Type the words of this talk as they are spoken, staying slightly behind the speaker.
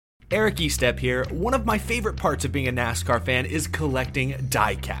Eric Estep here. One of my favorite parts of being a NASCAR fan is collecting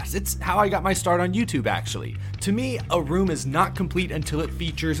diecasts. It's how I got my start on YouTube, actually. To me, a room is not complete until it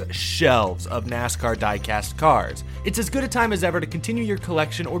features shelves of NASCAR diecast cars. It's as good a time as ever to continue your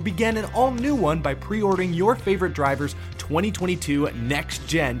collection or begin an all-new one by pre-ordering your favorite driver's 2022 Next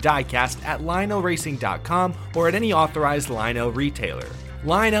Gen diecast at LionelRacing.com or at any authorized Lionel retailer.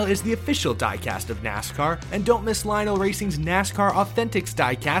 Lionel is the official diecast of NASCAR, and don't miss Lionel Racing's NASCAR Authentics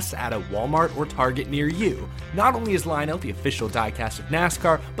diecasts at a Walmart or Target near you. Not only is Lionel the official diecast of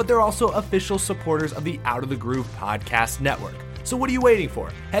NASCAR, but they're also official supporters of the Out of the Groove podcast network. So what are you waiting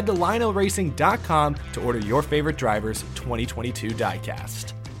for? Head to LionelRacing.com to order your favorite driver's 2022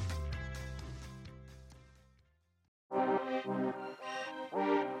 diecast.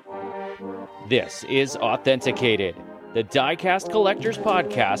 This is Authenticated, the Diecast Collectors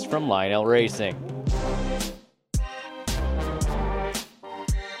Podcast from Lionel Racing.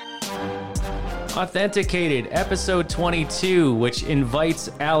 Authenticated, episode 22, which invites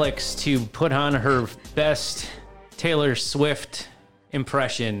Alex to put on her best Taylor Swift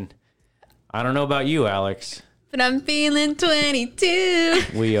impression. I don't know about you, Alex, but I'm feeling 22.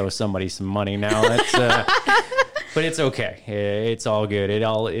 We owe somebody some money now. That's but it's okay. It's all good.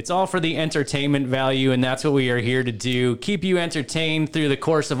 It's all for the entertainment value, and that's what we are here to do. Keep you entertained through the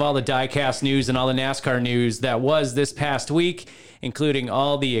course of all the diecast news and all the NASCAR news that was this past week, including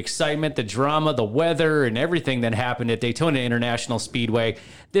all the excitement, the drama, the weather, and everything that happened at Daytona International Speedway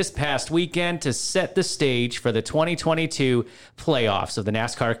this past weekend to set the stage for the 2022 playoffs of the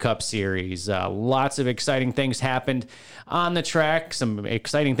NASCAR Cup Series. Lots of exciting things happened on the track. Some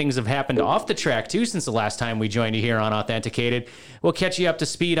exciting things have happened off the track, too, since the last time we joined you here on Authenticated. We'll catch you up to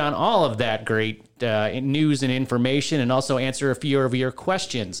speed on all of that great news and information, and also answer a few of your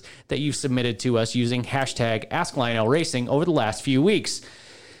questions that you've submitted to us using hashtag AskLionelRacing over the last few weeks.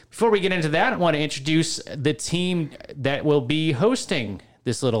 Before we get into that, I want to introduce the team that will be hosting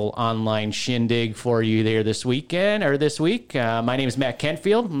this little online shindig for you there this weekend or this week. My name is Matt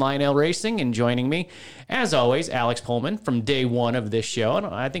Kentfield from Lionel Racing, and joining me, as always, Alex Pullman from day one of this show. And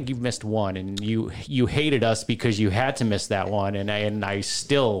I think you've missed one, and you hated us because you had to miss that one, and I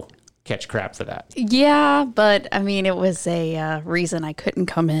still catch crap for that. Yeah, but I mean, it was a reason I couldn't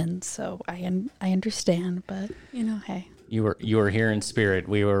come in, so I understand. But hey, you were here in spirit.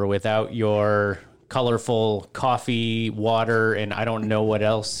 We were without your colorful coffee, water, and I don't know what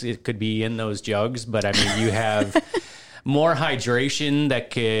else it could be in those jugs, but I mean, you have more hydration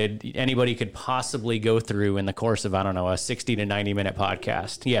that anybody could possibly go through in the course of, a 60 to 90 minute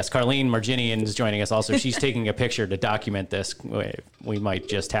podcast. Yes, Carlene Marginian is joining us also. She's taking a picture to document this. We might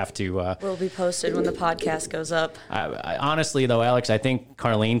just have to... will be posted when the podcast goes up. I honestly, though, Alex, I think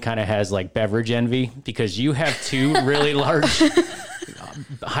Carlene kind of has like beverage envy, because you have two really large...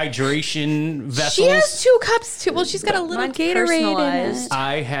 hydration vessels. She has two cups too. Well, she's got a little Gatorade in it.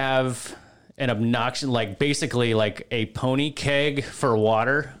 I have an obnoxious, basically a pony keg for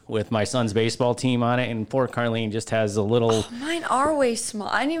water with my son's baseball team on it, and poor Carlene just has a little... Oh, mine are way small.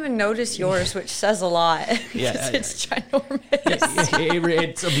 I didn't even notice yours, which says a lot. Yeah, it's ginormous.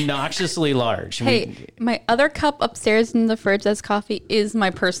 It's obnoxiously large. Hey, my other cup upstairs in the fridge that's coffee is my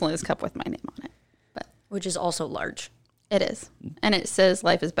personalized cup with my name on it. Which is also large. It is. And it says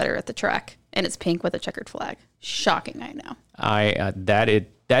life is better at the track. And it's pink with a checkered flag. Shocking, I know.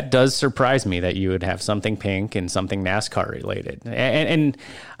 That does surprise me that you would have something pink and something NASCAR related. And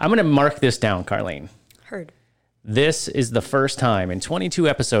I'm going to mark this down, Carlene. Heard. This is the first time in 22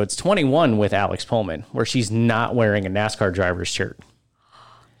 episodes, 21 with Alex Pullman, where she's not wearing a NASCAR driver's shirt.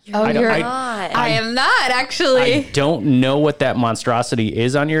 You're not. I am not, actually. I don't know what that monstrosity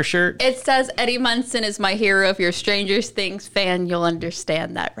is on your shirt. It says Eddie Munson is my hero. If you're a Stranger Things fan, you'll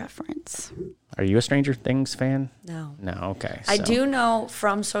understand that reference. Are you a Stranger Things fan? No. No, okay. I do know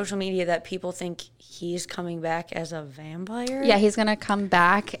from social media that people think he's coming back as a vampire. Yeah, he's going to come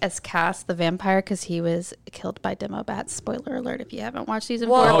back as Cass the vampire because he was killed by Demobat. Spoiler alert if you haven't watched season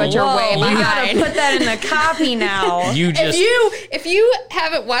 4, but you're way behind. You got to put that in the copy now. If you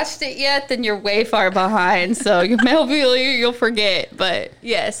haven't watched it yet, then you're way far behind. So maybe you'll forget. But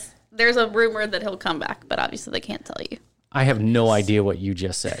yes, there's a rumor that he'll come back, but obviously they can't tell you. I have no idea what you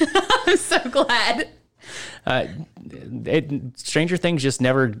just said. I'm so glad. Stranger Things just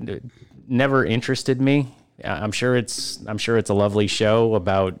never interested me. I'm sure it's a lovely show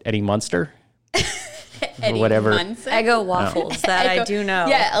about Eddie Munster. Eddie whatever. Munson. Eggo waffles, that I do know.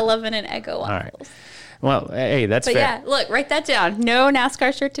 Yeah, 11 and Eggo waffles. All right. Well, hey, that's but fair. But yeah, look, write that down. No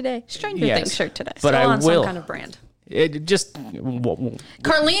NASCAR shirt today. Stranger Things shirt today. But Still I on will. Some kind of brand. It just.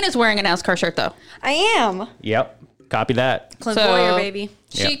 Carlene is wearing a NASCAR shirt, though. I am. Yep. Copy that. Clint So- Boyer, baby.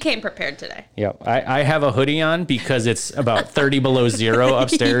 She came prepared today. Yeah, I have a hoodie on because it's about 30 below zero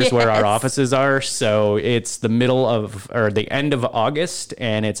upstairs where our offices are. So it's the the end of August,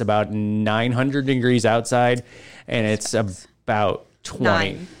 and it's about 900 degrees outside, and it's about 20.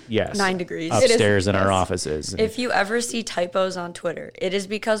 9. Yes. 9 degrees. Upstairs in our offices. If you ever see typos on Twitter, it is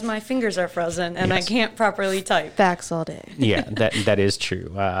because my fingers are frozen and I can't properly type. Facts all day. Yeah, that is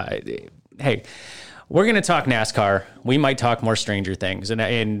true. Hey, we're going to talk NASCAR. We might talk more Stranger Things, and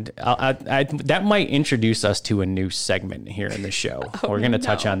that might introduce us to a new segment here in the show. We're going to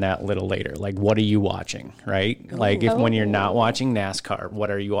touch on that a little later. Like, what are you watching, right? Like, when you're not watching NASCAR, what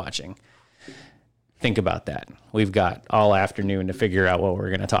are you watching? Think about that. We've got all afternoon to figure out what we're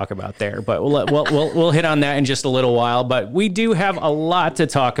going to talk about there, but we'll hit on that in just a little while. But we do have a lot to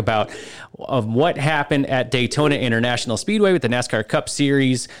talk about of what happened at Daytona International Speedway with the NASCAR Cup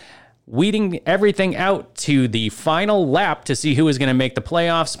Series, weeding everything out to the final lap to see who is going to make the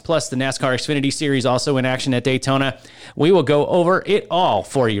playoffs, plus the NASCAR Xfinity Series also in action at Daytona. We will go over it all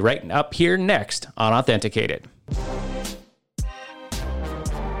for you right up here next on Authenticated.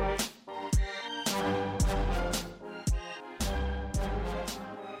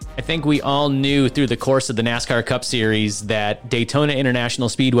 I think we all knew through the course of the NASCAR Cup Series that Daytona International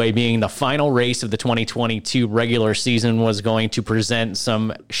Speedway, being the final race of the 2022 regular season, was going to present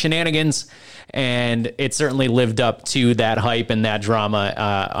some shenanigans, and it certainly lived up to that hype and that drama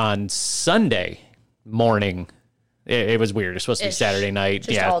on Sunday morning. It was weird. It's supposed to be Saturday night.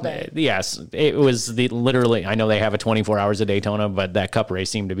 Just all day. Yes. It was literally, I know they have a 24 hours of Daytona, but that Cup race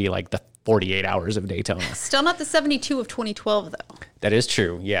seemed to be like the 48 hours of Daytona. Still not the 72 of 2012, though. That is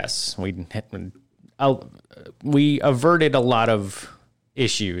true. Yes. We averted a lot of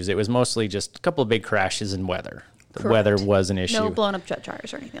issues. It was mostly just a couple of big crashes and weather. The weather was an issue. No blown up jet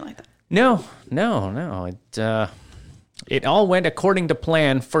tires or anything like that. No. It all went according to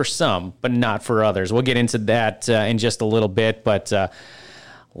plan for some, but not for others. We'll get into that in just a little bit, but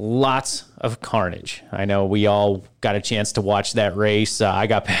lots of carnage. I know we all got a chance to watch that race.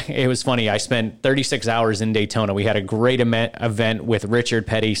 It was funny. I spent 36 hours in Daytona. We had a great event with Richard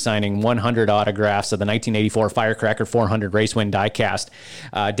Petty signing 100 autographs of the 1984 Firecracker 400 race win diecast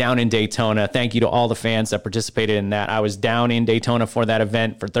down in Daytona. Thank you to all the fans that participated in that. I was down in Daytona for that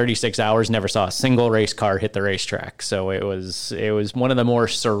event for 36 hours. Never saw a single race car hit the racetrack. So it was one of the more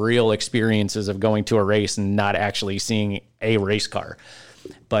surreal experiences of going to a race and not actually seeing a race car.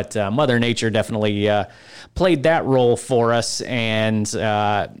 But Mother Nature definitely played that role for us. And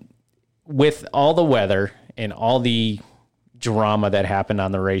with all the weather and all the drama that happened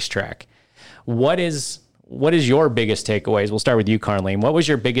on the racetrack, what is your biggest takeaways? We'll start with you, Carlene. What was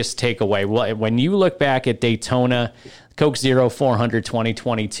your biggest takeaway? When you look back at Daytona, Coke Zero 400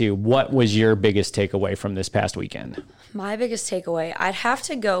 2022, what was your biggest takeaway from this past weekend? My biggest takeaway, I'd have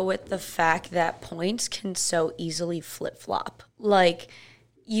to go with the fact that points can so easily flip-flop. Like,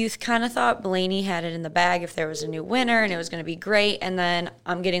 you kind of thought Blaney had it in the bag if there was a new winner and it was going to be great. And then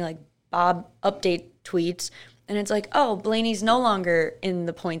I'm getting like Bob update tweets and it's like, oh, Blaney's no longer in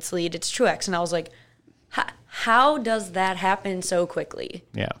the points lead. It's Truex. And I was like, how does that happen so quickly?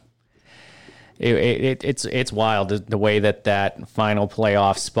 Yeah. It's wild the way that final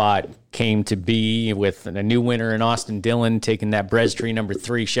playoff spot came to be, with a new winner in Austin Dillon taking that Brestree number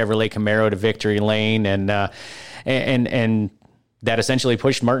 3 Chevrolet Camaro to victory lane, and that essentially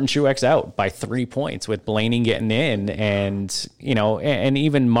pushed Martin Truex out by 3 points, with Blaney getting in. And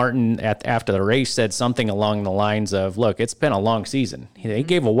even Martin after the race said something along the lines of, look, it's been a long season. They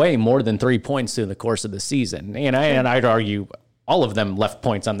gave away more than 3 points through the course of the season. And I'd argue all of them left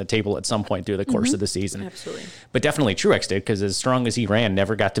points on the table at some point through the course of the season. Absolutely. But definitely Truex did, because as strong as he ran,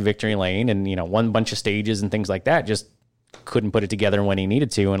 never got to victory lane, and won a bunch of stages and things like that, just couldn't put it together when he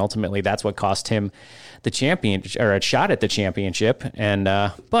needed to, and ultimately that's what cost him the championship, or a shot at the championship. And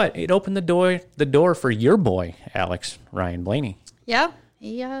but it opened the door for your boy Alex Ryan Blaney. Yeah,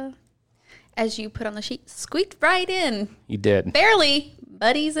 he, as you put on the sheet, squeaked right in. He did. Barely,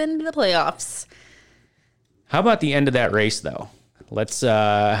 but he's into the playoffs. How about the end of that race, though?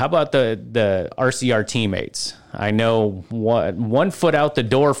 How about the RCR teammates? I know one foot out the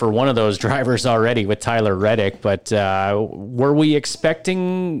door for one of those drivers already with Tyler Reddick, but were we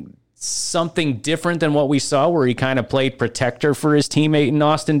expecting something different than what we saw, where he kind of played protector for his teammate in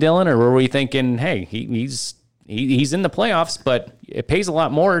Austin Dillon, or were we thinking, hey, he's in the playoffs, but it pays a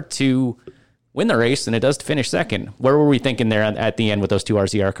lot more to win the race than it does to finish second? Where were we thinking there at the end with those two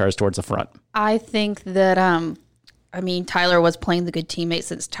RCR cars towards the front? I think that Tyler was playing the good teammate,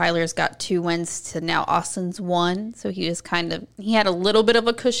 since Tyler's got 2 wins to now Austin's 1. So he had a little bit of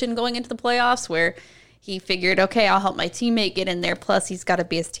a cushion going into the playoffs, where he figured, okay, I'll help my teammate get in there. Plus, he's got to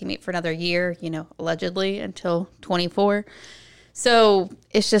be his teammate for another year, allegedly until 24. So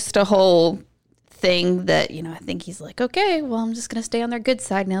it's just a whole thing that, I think he's like, okay, well, I'm just going to stay on their good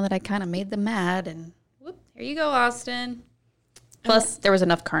side now that I kind of made them mad. And whoop, here you go, Austin. Plus, there was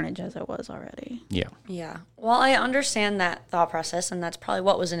enough carnage as it was already. Yeah. Yeah. Well, I understand that thought process, and that's probably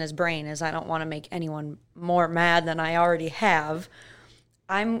what was in his brain, is I don't want to make anyone more mad than I already have.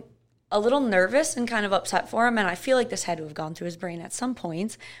 I'm a little nervous and kind of upset for him, and I feel like this had to have gone through his brain at some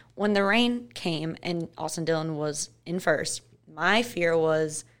point. When the rain came and Austin Dillon was in first, my fear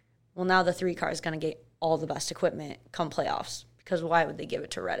was, well, now the 3 car is going to get all the best equipment come playoffs, because why would they give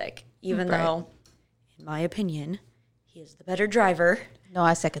it to Reddick? Even though, in my opinion, he is the better driver. No,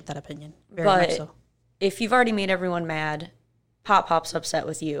 I second that opinion. Very much so. If you've already made everyone mad, Pop's upset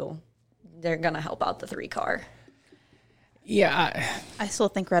with you, they're going to help out the 3 car. Yeah. I still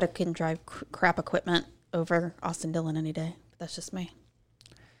think Reddick can drive crap equipment over Austin Dillon any day. But that's just me.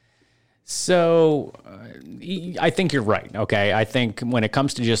 So I think you're right. Okay. I think when it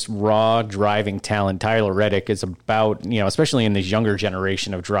comes to just raw driving talent, Tyler Reddick is about, especially in this younger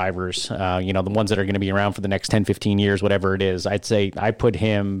generation of drivers, the ones that are going to be around for the next 10, 15 years, whatever it is, I'd say I put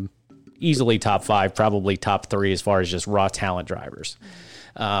him easily top 5, probably top 3 as far as just raw talent drivers.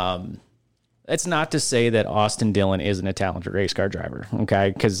 It's not to say that Austin Dillon isn't a talented race car driver,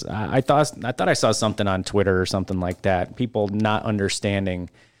 okay? Because I thought I saw something on Twitter or something like that. People not understanding,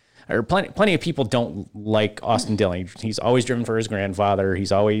 or plenty of people don't like Austin Dillon. He's always driven for his grandfather.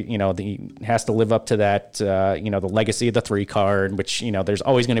 He's always, he has to live up to that, the legacy of the 3 car, in which, there's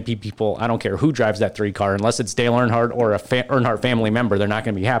always going to be people, I don't care who drives that 3 car, unless it's Dale Earnhardt or a Earnhardt family member, they're not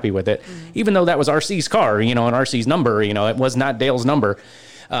going to be happy with it. Even though that was RC's car, and RC's number, it was not Dale's number.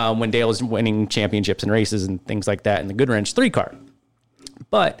 When Dale was winning championships and races and things like that in the Goodwrench 3 car.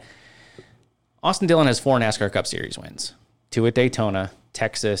 But Austin Dillon has 4 NASCAR Cup Series wins, 2 at Daytona,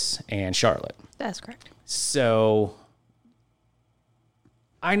 Texas, and Charlotte. That's correct. So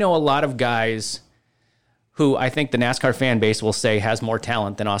I know a lot of guys who I think the NASCAR fan base will say has more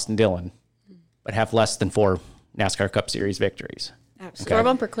talent than Austin Dillon, but have less than 4 NASCAR Cup Series victories. Absolutely. Gore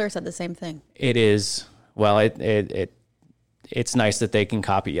Bumper Clear said the same thing. It is, well, it's nice that they can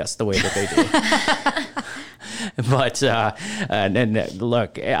copy us the way that they do. But and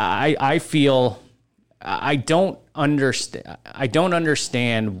look, I feel I don't understand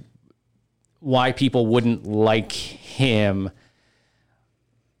why people wouldn't like him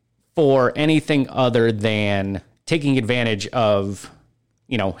for anything other than taking advantage of,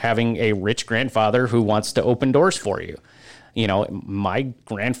 having a rich grandfather who wants to open doors for you. My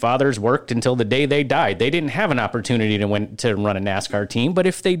grandfathers worked until the day they died. They didn't have an opportunity to run a NASCAR team, but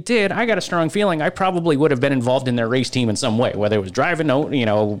if they did, I got a strong feeling I probably would have been involved in their race team in some way, whether it was driving,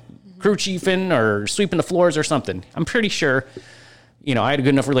 crew chiefing or sweeping the floors or something. I'm pretty sure, I had a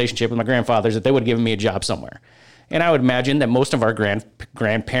good enough relationship with my grandfathers that they would have given me a job somewhere. And I would imagine that most of our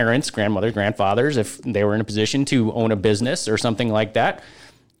grandparents, grandmothers, grandfathers, if they were in a position to own a business or something like that,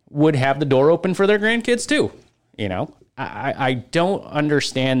 would have the door open for their grandkids too, I don't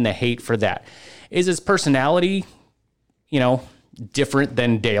understand the hate for that. Is his personality, different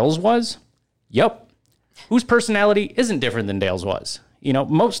than Dale's was? Yep. Whose personality isn't different than Dale's was?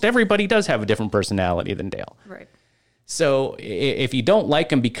 Most everybody does have a different personality than Dale. Right. So if you don't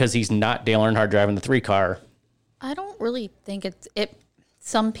like him because he's not Dale Earnhardt driving the 3 car. I don't really think it.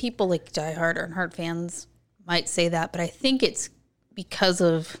 Some people, like diehard Earnhardt fans, might say that, but I think it's because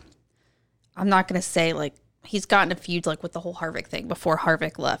of, I'm not going to say like, he's gotten a feud like with the whole Harvick thing before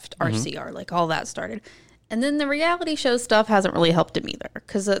Harvick left RCR, like all that started. And then the reality show stuff hasn't really helped him either,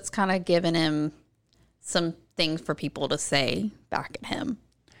 because it's kind of given him some things for people to say back at him.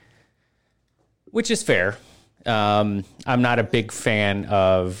 Which is fair. I'm not a big fan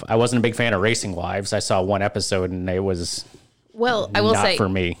of, I wasn't a big fan of Racing Wives. I saw 1 episode and it was I will not say for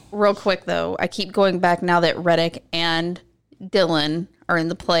me. Real quick though, I keep going back now that Reddick and Dillon are in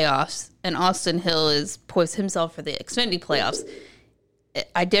the playoffs and Austin Hill is poised himself for the Xfinity playoffs.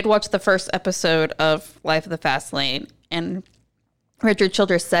 I did watch the first episode of Life of the Fast Lane, and Richard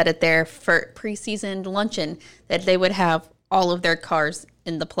Childress said at their preseason luncheon that they would have all of their cars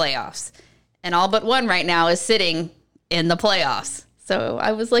in the playoffs. And all but one right now is sitting in the playoffs. So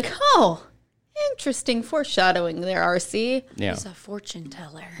I was like, oh, interesting foreshadowing there, RC. Yeah. He's a fortune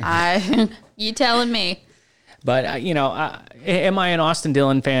teller. You telling me. But, am I an Austin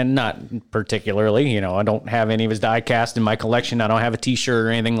Dillon fan? Not particularly. I don't have any of his die-cast in my collection. I don't have a T-shirt or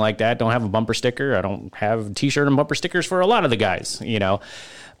anything like that. Don't have a bumper sticker. I don't have T-shirt and bumper stickers for a lot of the guys,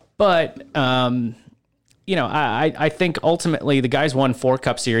 But I think ultimately the guy's won 4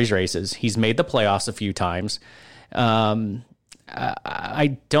 Cup Series races. He's made the playoffs a few times.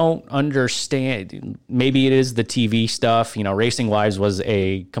 I don't understand. Maybe it is the TV stuff. Racing Wives was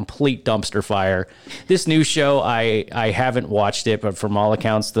a complete dumpster fire. This new show, I haven't watched it, but from all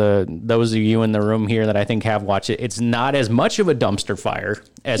accounts, those of you in the room here that I think have watched it, it's not as much of a dumpster fire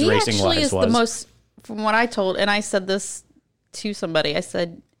as Racing Wives was. The most, from what I told, and I said this to somebody, I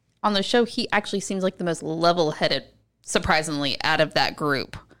said on the show, he actually seems like the most level-headed, surprisingly, out of that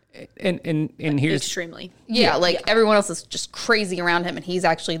group. And here's extremely. Yeah, everyone else is just crazy around him, and he's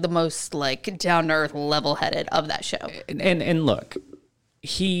actually the most down to earth, level headed of that show. And look,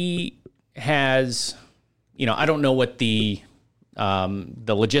 he has, I don't know what the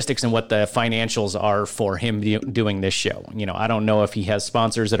logistics and what the financials are for him doing this show. I don't know if he has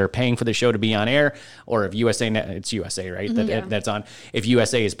sponsors that are paying for the show to be on air, or if it's USA, right? That's on. If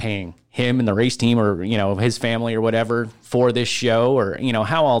USA is paying him and the race team, or his family or whatever for this show, or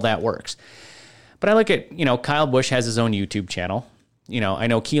how all that works. But I look at Kyle Busch has his own YouTube channel. I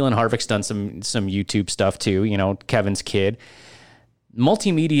know Keelan Harvick's done some YouTube stuff too. Kevin's kid.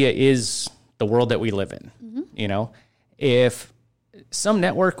 Multimedia is the world that we live in. If some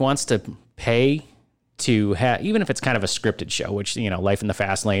network wants to pay to have, even if it's kind of a scripted show, which, Life in the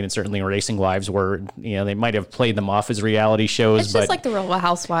Fast Lane and certainly Racing Wives were, they might have played them off as reality shows. It's just like the Real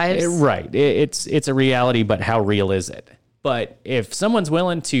Housewives. Right. It's a reality, but how real is it? But if someone's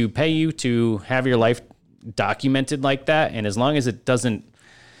willing to pay you to have your life documented like that, and as long as it doesn't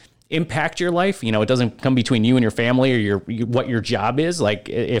impact your life, it doesn't come between you and your family or what your job is. Like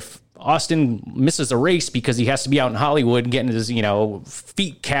if Austin misses a race because he has to be out in Hollywood getting his,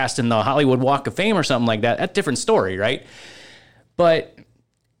 feet cast in the Hollywood Walk of Fame or something like that, that's a different story, right? But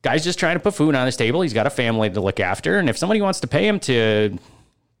guy's just trying to put food on his table. He's got a family to look after. And if somebody wants to pay him to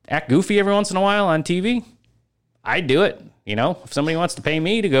act goofy every once in a while on TV, I'd do it. If somebody wants to pay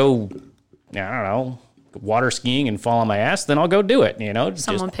me to go, I don't know, water skiing and fall on my ass, then I'll go do it.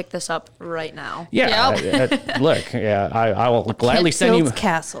 Someone pick this up right now. Yeah. Look, I will gladly send you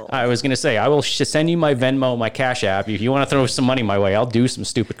Castle. I was going to say, I will send you my Venmo, my Cash App. If you want to throw some money my way, I'll do some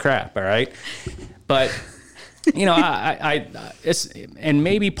stupid crap. All right. But and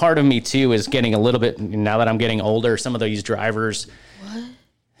maybe part of me too is getting a little bit, now that I'm getting older, some of these drivers,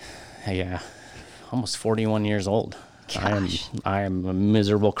 almost 41 years old. I am a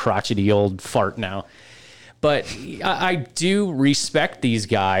miserable, crotchety old fart now. But I do respect these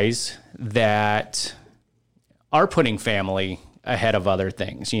guys that are putting family ahead of other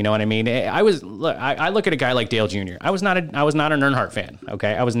things. You know what I mean? I look at a guy like Dale Jr. I was not an Earnhardt fan.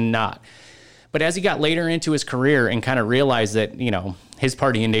 Okay. I was not. But as he got later into his career and kind of realized that, his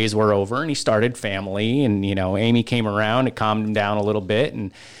partying days were over and he started family and, Amy came around, it calmed him down a little bit.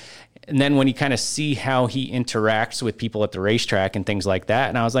 And then when you kind of see how he interacts with people at the racetrack and things like that,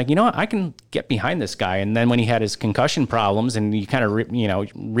 and I was like, what, I can get behind this guy. And then when he had his concussion problems and you kind of,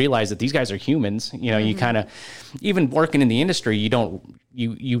 realize that these guys are humans, you kind of, even working in the industry,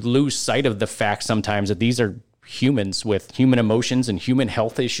 you lose sight of the fact sometimes that these are humans with human emotions and human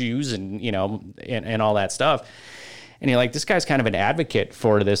health issues and, and all that stuff. And you're like, this guy's kind of an advocate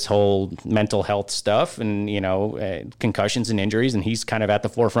for this whole mental health stuff and, concussions and injuries. And he's kind of at the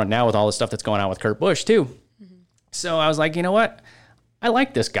forefront now with all the stuff that's going on with Kurt Busch too. Mm-hmm. So I was like, you know what? I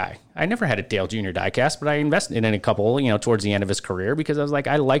like this guy. I never had a Dale Jr. diecast, but I invested in a couple, towards the end of his career because I was like,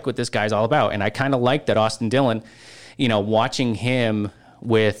 I like what this guy's all about. And I kind of like that Austin Dillon, watching him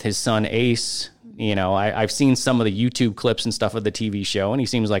with his son Ace, I've seen some of the YouTube clips and stuff of the TV show and he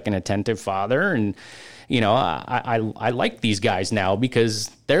seems like an attentive father and, I like these guys now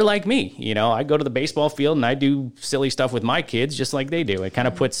because they're like me. I go to the baseball field and I do silly stuff with my kids just like they do. It kind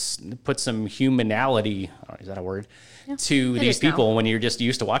of puts some humanality, is that a word, to these people when you're just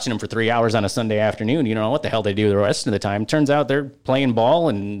used to watching them for 3 hours on a Sunday afternoon. You don't know what the hell they do the rest of the time. Turns out they're playing ball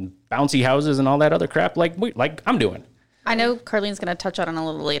and bouncy houses and all that other crap like I'm doing. I know Carlene's going to touch on it a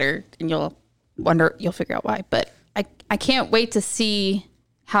little later and you'll figure out why. But I can't wait to see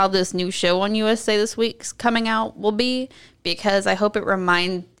how this new show on USA this week's coming out will be, because I hope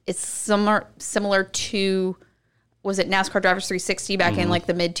it's similar to, was it NASCAR Drivers 360 back in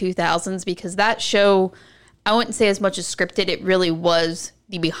the mid 2000s? Because that show, I wouldn't say as much as scripted. It really was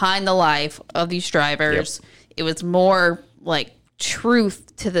the behind the life of these drivers. Yep. It was more like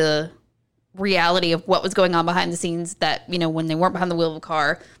truth to the reality of what was going on behind the scenes, that, when they weren't behind the wheel of a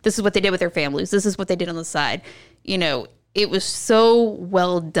car, this is what they did with their families. This is what they did on the side. It was so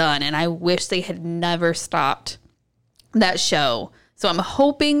well done, and I wish they had never stopped that show So I'm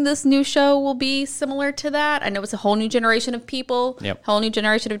hoping this new show will be similar to that. I know it's a whole new generation of people, whole new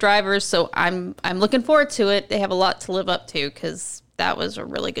generation of drivers. So I'm looking forward to it. They have a lot to live up to because that was a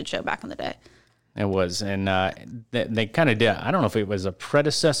really good show back in the day. It was, and they kind of did. I don't know if it was a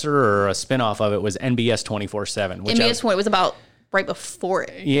predecessor or a spinoff of it. Was NBS 24/7. NBS it was about right before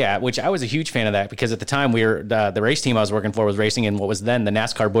it. Yeah, which I was a huge fan of that because at the time we were the race team I was working for was racing in what was then the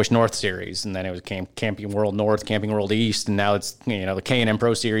NASCAR Busch North Series, and then it was Camping World North, Camping World East, and now it's the K&N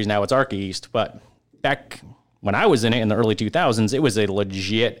Pro Series. Now it's ARCA East. But back when I was in it in the early 2000s, it was a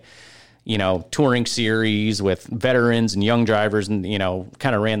legit touring series with veterans and young drivers, and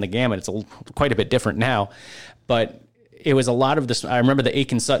kind of ran the gamut. It's quite a bit different now, but it was a lot of this. I remember the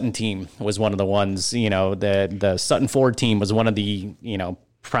Aiken Sutton team was one of the ones, the Sutton Ford team was one of the,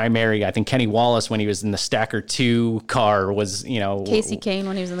 primary. I think Kenny Wallace, when he was in the Stacker 2 car, was, Casey Kane,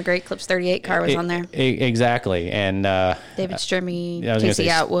 when he was in the Great Clips 38 car, was on there. Exactly. And David Strimmy, Casey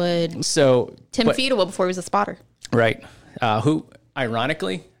Atwood. So Tim Feudal before he was a spotter. Right. Who,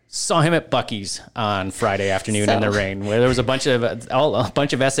 ironically, saw him at Buc-ee's on Friday afternoon in the rain, where there was a bunch of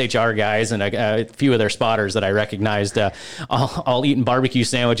SHR guys and a few of their spotters that I recognized, all eating barbecue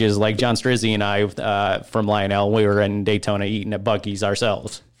sandwiches like John Strizzi and I from Lionel. We were in Daytona eating at Buc-ee's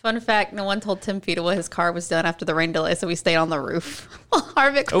ourselves. Fun fact, no one told Tim Feudal what his car was done after the rain delay, so we stayed on the roof while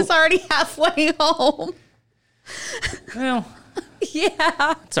Harvick was already halfway home. Well,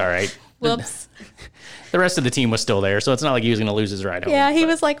 yeah. It's all right. Whoops. The rest of the team was still there, so it's not like he was going to lose his ride home. Yeah, he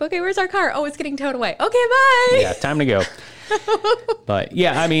was like, okay, where's our car? Oh, it's getting towed away. Okay, bye. Yeah, time to go. But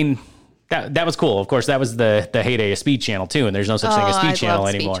yeah, I mean, that was cool. Of course, that was the heyday of Speed Channel too, and there's no such thing as Speed Channel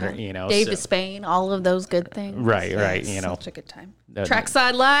anymore. Dave Despain, all of those good things. Right. Such a good time.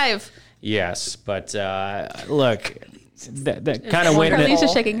 Trackside Live. Yes, but look, that kind of went.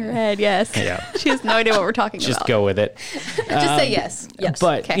 Alicia's shaking her head. Yes. Yeah. She has no idea what we're talking about. Just go with it. Just say yes. Yes.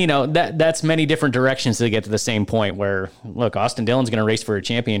 But that's many different directions to get to the same point. Where look, Austin Dillon's going to race for a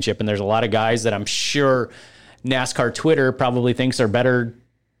championship, and there's a lot of guys that I'm sure NASCAR Twitter probably thinks are better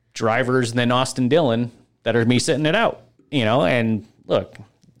drivers than Austin Dillon that are me sitting it out. And look,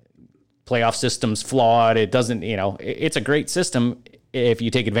 playoff system's flawed. It doesn't. It's a great system if you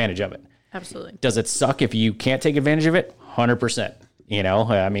take advantage of it. Absolutely. Does it suck if you can't take advantage of it? 100%.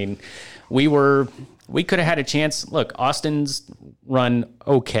 I mean, we could have had a chance. Look, Austin's run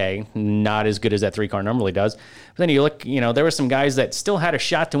okay, not as good as that 3-car normally does. But then you look, there were some guys that still had a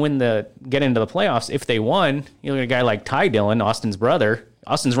shot to get into the playoffs if they won. You look at a guy like Ty Dillon, Austin's brother.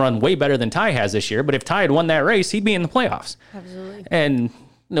 Austin's run way better than Ty has this year, but if Ty had won that race, he'd be in the playoffs. Absolutely. And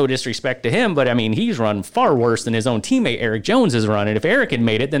no disrespect to him, but I mean, he's run far worse than his own teammate Eric Jones has run. And if Eric had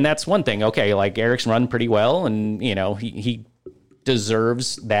made it, then that's one thing. Okay, like Eric's run pretty well, and he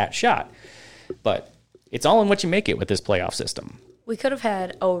deserves that shot. But it's all in what you make it with this playoff system. We could have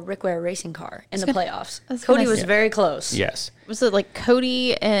had a Rick Ware racing car in the playoffs. Cody was very close. Yes. Was it like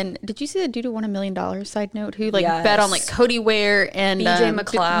Cody and did you see that dude who won $1 million? Side note, who bet on like Cody Ware and BJ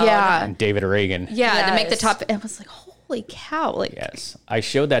McLeod, and David Reagan, to make the top. And I was like, holy cow! Like, yes, I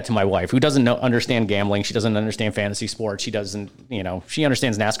showed that to my wife, who doesn't understand gambling. She doesn't understand fantasy sports. She doesn't, she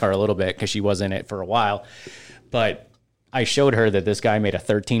understands NASCAR a little bit because she was in it for a while, but I showed her that this guy made a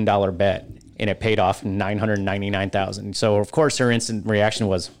 $13 bet and it paid off $999,000. So of course her instant reaction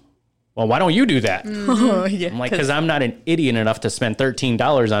was, well, why don't you do that? I'm like, because I'm not an idiot enough to spend $13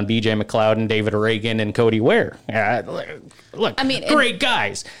 on BJ McLeod and David Reagan and Cody Ware. Look, I mean, great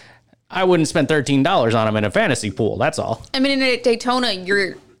guys. I wouldn't spend $13 on them in a fantasy pool. That's all. I mean, in Daytona,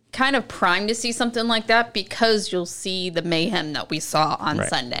 you're kind of primed to see something like that because you'll see the mayhem that we saw on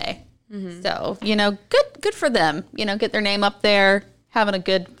Sunday. Mm-hmm. So, good for them. Get their name up there, having a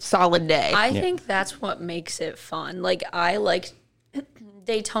good, solid day. I think that's what makes it fun. Like, I like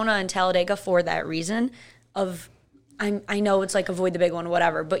Daytona and Talladega for that reason of, I know it's like avoid the big one,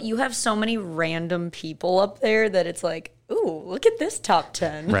 whatever, but you have so many random people up there that it's like, ooh, look at this top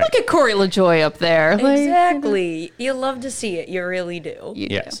 10. Right. Look at Corey LaJoie up there. Exactly. You love to see it. You really do.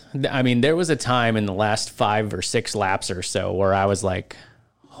 Yes. I mean, there was a time in the last 5 or 6 laps or so where I was like,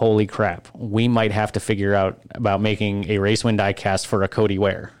 holy crap, we might have to figure out about making a Race Win diecast for a Cody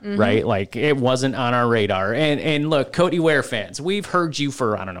Ware, right? Like, it wasn't on our radar. And look, Cody Ware fans, we've heard you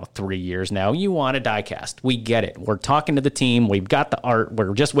for, 3 years now. You want a diecast. We get it. We're talking to the team. We've got the art.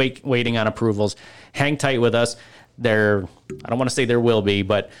 We're just waiting on approvals. Hang tight with us. I don't want to say there will be,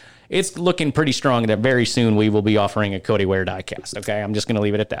 but it's looking pretty strong that very soon we will be offering a Cody Ware diecast. Okay, I'm just going to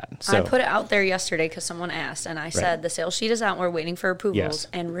leave it at that. So I put it out there yesterday because someone asked, and I said the sales sheet is out. We're waiting for approvals. Yes.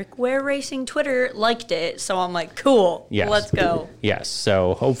 And Rick Ware Racing Twitter liked it, so I'm like, cool. Yes. Let's go. Yes.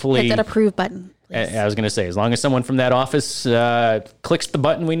 So hopefully Hit that approve button. I was going to say, as long as someone from that office clicks the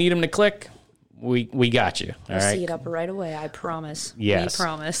button we need them to click, we got you. All We'll right. see it up right away. I promise. Yes. We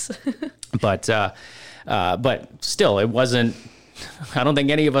promise. But still, it wasn't. I don't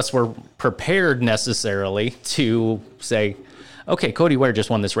think any of us were prepared necessarily to say, okay, Cody Ware just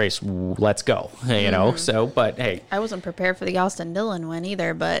won this race. Let's go. You know. So, but hey, I wasn't prepared for the Austin Dillon win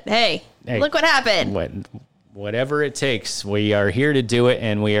either, but hey, look what happened. Whatever it takes, we are here to do it,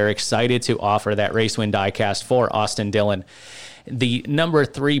 and we are excited to offer that race win diecast for Austin Dillon. The number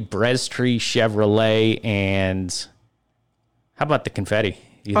 3 Brestree Chevrolet, and how about the confetti?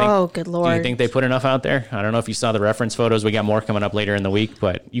 Do you think, Oh, good Do Lord. you think they put enough out there? I don't know if you saw the reference photos. We got more coming up later in the week,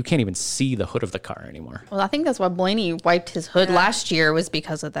 but you can't even see the hood of the car anymore. Well, I think that's why Blaney wiped his hood last year was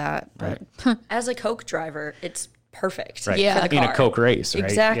because of that. But As a Coke driver, it's perfect. Right. Yeah. For the In a car. Coke race, right?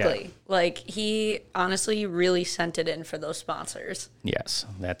 Exactly. Yeah. Like he honestly really sent it in for those sponsors. Yes,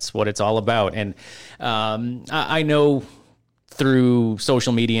 that's what it's all about. And I know through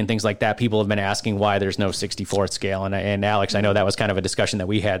social media and things like that, people have been asking why there's no 64th scale. And Alex, I know that was kind of a discussion that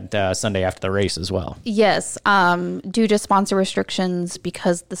we had Sunday after the race as well. yes, due to sponsor restrictions,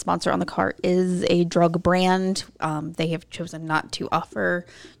 because the sponsor on the car is a drug brand, they have chosen not to offer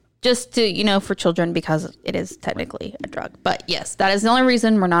just to, for children because it is technically a drug. But yes, that is the only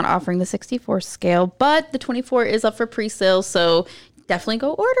reason we're not offering the 64 scale. But the 24 is up for pre-sale, so definitely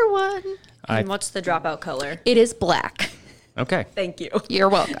go order one. And what's the dropout color? It is black. Okay. Thank you. You're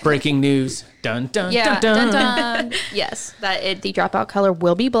welcome. Breaking news. Dun, dun, Yeah, dun, dun. dun, dun. Yes, the dropout color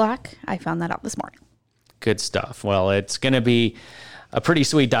will be black. I found that out this morning. Good stuff. Well, it's going to be a pretty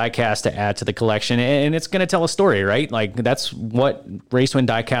sweet diecast to add to the collection, and it's going to tell a story, right? Like that's what race win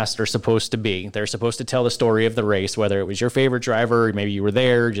diecasts are supposed to be. They're supposed to tell the story of the race, whether it was your favorite driver, or maybe you were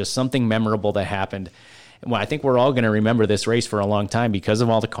there, just something memorable that happened. Well, I think we're all going to remember this race for a long time because of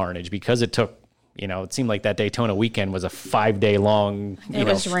all the carnage, because it took, it seemed like that Daytona weekend was a 5-day long, It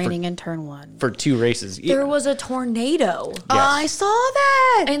was raining in turn 1. for 2 races. There was a tornado. I saw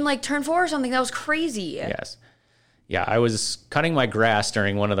that. And like turn 4 or something. That was crazy. Yes. Yeah, I was cutting my grass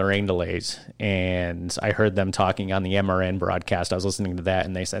during one of the rain delays, and I heard them talking on the MRN broadcast. I was listening to that,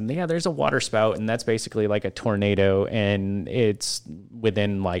 and they said, yeah, there's a water spout, and that's basically like a tornado, and it's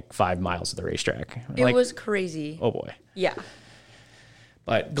within like 5 miles of the racetrack. It was crazy. Oh, boy. Yeah.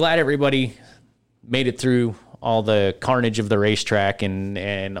 But glad everybody made it through all the carnage of the racetrack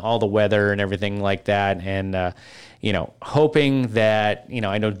and all the weather and everything like that. And, hoping that,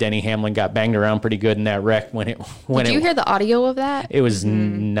 I know Denny Hamlin got banged around pretty good in that wreck when Did you hear the audio of that? it was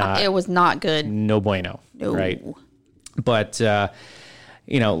not, It was not good. no bueno. No. Right. But,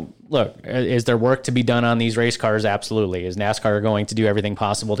 look, is there work to be done on these race cars? Absolutely. Is NASCAR going to do everything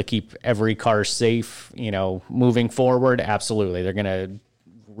possible to keep every car safe, moving forward? Absolutely. They're going to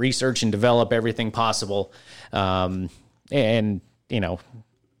research and develop everything possible.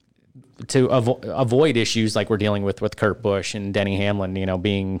 To avoid issues like we're dealing with Kurt Busch and Denny Hamlin,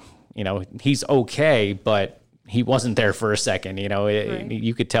 being, he's okay, but he wasn't there for a second.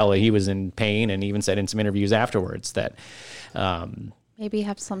 You could tell that he was in pain, and even said in some interviews afterwards that Maybe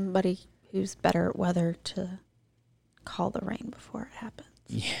have somebody who's better at weather to call the rain before it happens.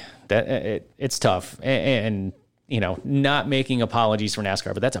 it's tough. And not making apologies for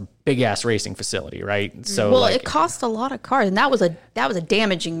NASCAR, but that's a big ass racing facility, right? So, Well, it cost a lot of cars, and that was a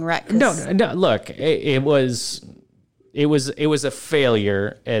damaging wreck. 'Cause No. Look, it was a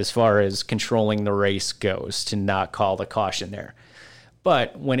failure as far as controlling the race goes to not call the caution there.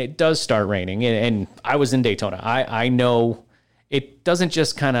 But when it does start raining, and I was in Daytona, I know it doesn't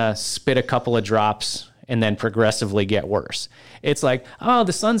just kind of spit a couple of drops and then progressively get worse. It's like, oh,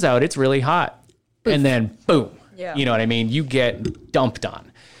 the sun's out, it's really hot, and then boom. Yeah. You know what I mean? You get dumped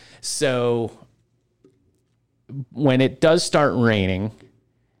on. So when it does start raining,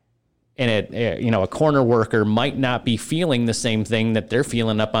 and a corner worker might not be feeling the same thing that they're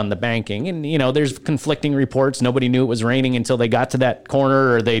feeling up on the banking. And, there's conflicting reports. Nobody knew it was raining until they got to that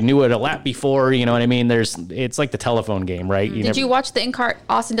corner, or they knew it a lap before, you know what I mean? It's like the telephone game, right? Did you watch the in-car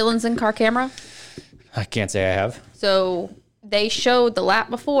Austin Dillon's in-car camera? I can't say I have. So they showed the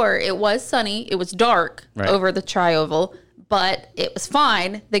lap before. It was sunny. It was dark Right. over the tri-oval, but it was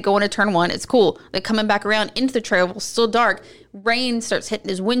fine. They go into turn 1. It's cool. They're coming back around into the tri-oval, still dark. Rain starts hitting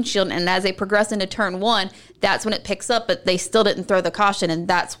his windshield, and as they progress into turn 1, that's when it picks up, but they still didn't throw the caution, and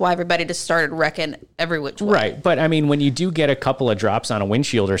that's why everybody just started wrecking every which way. Right. But I mean, when you do get a couple of drops on a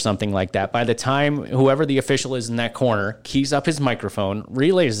windshield or something like that, by the time whoever the official is in that corner keys up his microphone,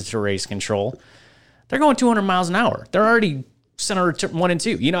 relays it to race control, they're going 200 miles an hour. They're already center turn 1 and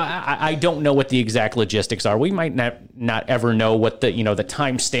 2. You know, I don't know what the exact logistics are. We might not ever know what the, you know, the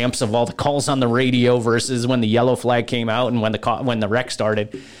timestamps of all the calls on the radio versus when the yellow flag came out and when the wreck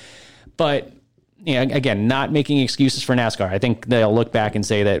started. But, you know, again, not making excuses for NASCAR. I think they'll look back and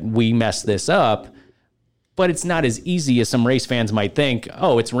say that we messed this up, but it's not as easy as some race fans might think.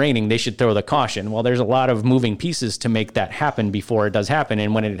 Oh, it's raining, they should throw the caution. Well, there's a lot of moving pieces to make that happen before it does happen.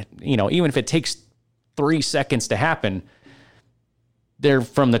 And when it, you know, even if it takes 3 seconds to happen, they're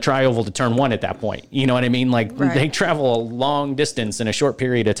from the tri-oval to turn 1 at that point. You know what I mean? Like They travel a long distance in a short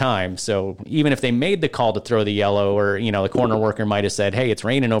period of time. So even if they made the call to throw the yellow, or, you know, the corner worker might have said, hey, it's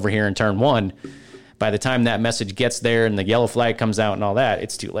raining over here in turn 1. By the time that message gets there and the yellow flag comes out and all that,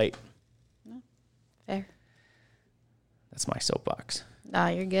 it's too late. Fair. That's my soapbox. No,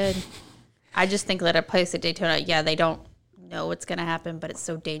 you're good. I just think that a place at Daytona, yeah, they don't know what's going to happen, but it's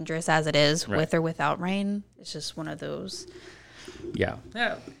so dangerous as it is, with or without rain. It's just one of those. Yeah.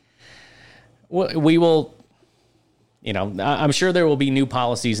 We will, you know, I'm sure there will be new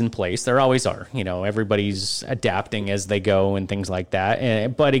policies in place. There always are. You know, everybody's adapting as they go and things like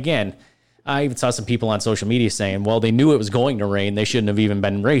that. But again, I even saw some people on social media saying, well, they knew it was going to rain, they shouldn't have even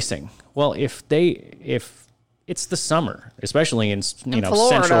been racing. Well, if it's the summer, especially in Florida.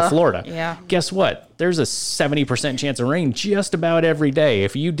 Central Florida. Yeah. Guess what? There's a 70% chance of rain just about every day.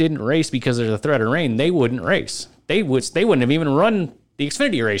 If you didn't race because there's a threat of rain, they wouldn't race. They wouldn't have even run the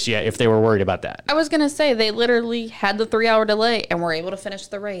Xfinity race yet if they were worried about that. I was going to say, they literally had the 3-hour delay and were able to finish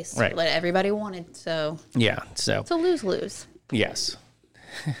the race. Right. Like everybody wanted. So yeah. So it's a lose-lose. yes.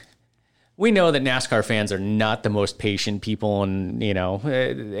 We know that NASCAR fans are not the most patient people, and, you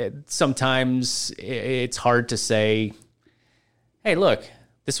know, sometimes it's hard to say, hey, look,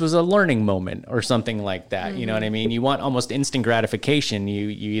 this was a learning moment or something like that. Mm-hmm. You know what I mean? You want almost instant gratification. You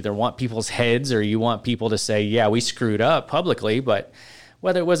either want people's heads or you want people to say, yeah, we screwed up publicly, but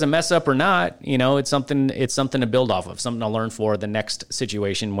whether it was a mess up or not, you know, it's something to build off of, something to learn for the next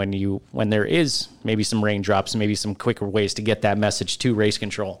situation when there is maybe some raindrops, maybe some quicker ways to get that message to race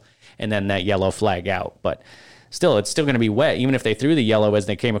control. And then that yellow flag out. But still, it's still going to be wet, even if they threw the yellow as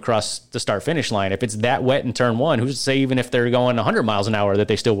they came across the start-finish line. If it's that wet in turn 1, who's to say even if they're going 100 miles an hour that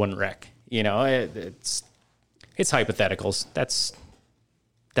they still wouldn't wreck? You know, it's hypotheticals. That's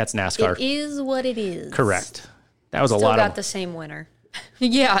NASCAR. It is what it is. Correct. That was Still a lot got the same winner.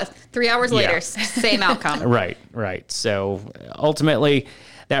 Yeah, 3 hours later, same outcome. Right. So ultimately,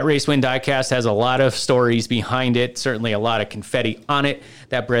 that Race Win diecast has a lot of stories behind it, certainly a lot of confetti on it.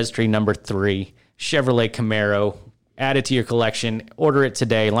 That Brez Tree number 3 Chevrolet Camaro, add it to your collection. Order it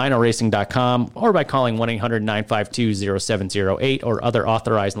today, LionelRacing.com, or by calling 1-800-952-0708 or other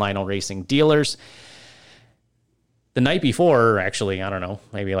authorized Lionel Racing dealers. The night before, actually, I don't know,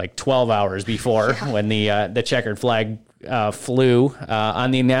 maybe like 12 hours before, when the checkered flag flew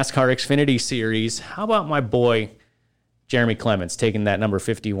on the NASCAR Xfinity Series, how about my boy Jeremy Clements taking that number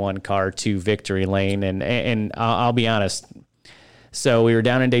 51 car to victory lane? And I'll be honest. So we were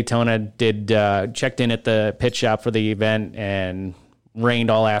down in Daytona, checked in at the pit shop for the event, and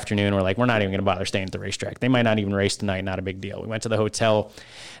rained all afternoon. We're like, we're not even going to bother staying at the racetrack. They might not even race tonight. Not a big deal. We went to the hotel.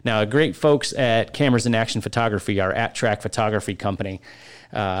 Now, great folks at Cameras in Action Photography, our at-track photography company,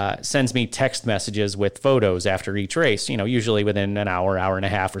 sends me text messages with photos after each race, you know, usually within an hour and a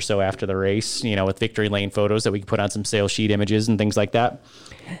half or so after the race, you know, with victory lane photos that we can put on some sales sheet images and things like that.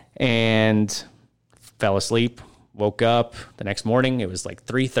 And fell asleep, woke up the next morning. It was like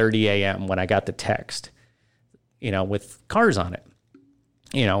 3:30 a.m. when I got the text, you know, with cars on it.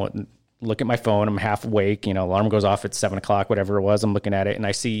 You know, look at my phone. I'm half awake. You know, alarm goes off at 7 o'clock, whatever it was. I'm looking at it, and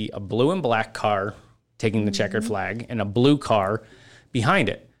I see a blue and black car taking the checkered flag and a blue car behind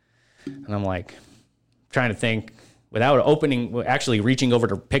it. And I'm like, trying to think without actually reaching over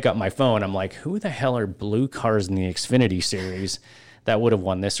to pick up my phone. I'm like, who the hell are blue cars in the Xfinity Series that would have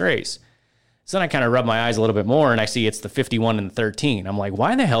won this race? So then I kind of rub my eyes a little bit more, and I see it's the 51 and the 13. I'm like,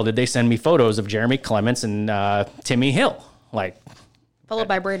 why the hell did they send me photos of Jeremy Clements and Timmy Hill? Like, followed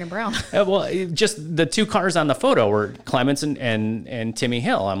by Braden Brown. Well, just the two cars on the photo were Clements and Timmy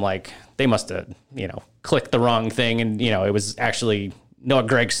Hill. I'm like, they must have, you know, clicked the wrong thing. And, you know, it was actually Noah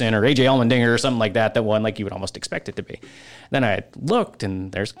Gragson or AJ Allmendinger or something like that won, like you would almost expect it to be. Then I looked,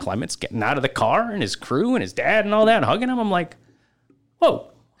 and there's Clements getting out of the car and his crew and his dad and all that, and hugging him. I'm like, whoa,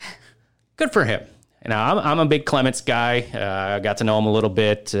 good for him. And I'm a big Clements guy. I got to know him a little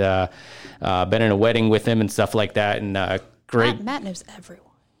bit, been in a wedding with him and stuff like that. And great. Matt knows everyone.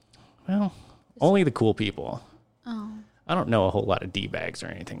 Well, only the cool people. Oh. I don't know a whole lot of D-bags or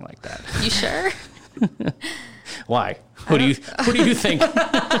anything like that. You sure? Why? Who do you think?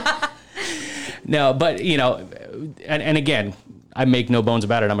 No, but, you know, and again, I make no bones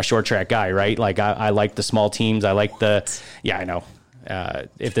about it. I'm a short track guy, right? Like I like the small teams. I like yeah, I know.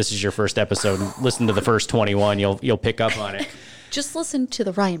 If this is your first episode, listen to the first 21. You'll pick up on it. Just listen to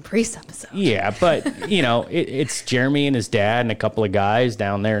the Ryan Priest episode. Yeah, but you know, it's Jeremy and his dad and a couple of guys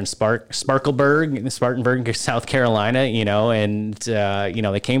down there in Spartanburg, South Carolina. You know, and you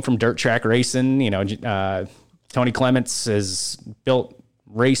know, they came from dirt track racing. You know, Tony Clements has built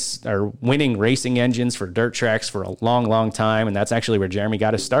winning racing engines for dirt tracks for a long, long time, and that's actually where Jeremy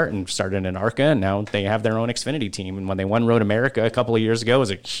got his start and started in ARCA. And now they have their own Xfinity team. And when they won Road America a couple of years ago, it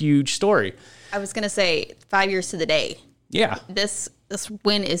was a huge story. I was gonna say 5 years to the day. Yeah. This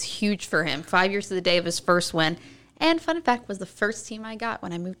win is huge for him. 5 years to the day of his first win. And fun fact, was the first team I got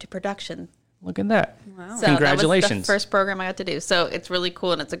when I moved to production. Look at that. Wow. So Congratulations. that was the first program I got to do. So it's really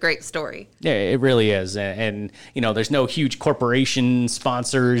cool and it's a great story. Yeah, it really is. And you know, there's no huge corporation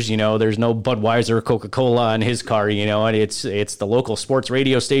sponsors, you know, there's no Budweiser or Coca-Cola in his car, you know, and it's the local sports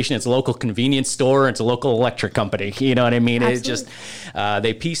radio station, it's a local convenience store, it's a local electric company, you know what I mean? Absolutely. It's just,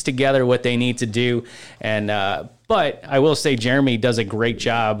 they piece together what they need to do. And, but I will say Jeremy does a great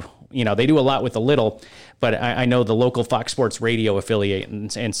job. You know, they do a lot with a little, but I know the local Fox Sports Radio affiliate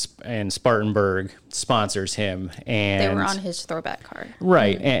and Spartanburg sponsors him. And they were on his throwback card.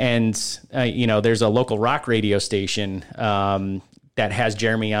 Right. And you know, there's a local rock radio station that has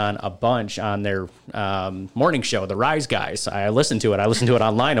Jeremy on a bunch on their morning show, The Rise Guys. I listen to it. I listen to it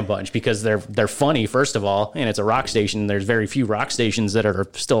online a bunch because they're funny, first of all, and it's a rock station. There's very few rock stations that are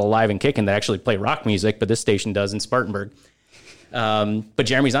still alive and kicking that actually play rock music, but this station does in Spartanburg. But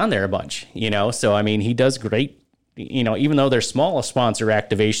Jeremy's on there a bunch, you know, so I mean, he does great, you know, even though they're small sponsor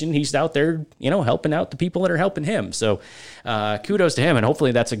activation, he's out there, you know, helping out the people that are helping him. So, kudos to him. And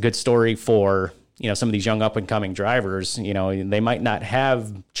hopefully that's a good story for, you know, some of these young up and coming drivers. You know, they might not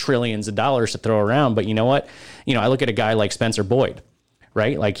have trillions of dollars to throw around, but you know what, you know, I look at a guy like Spencer Boyd,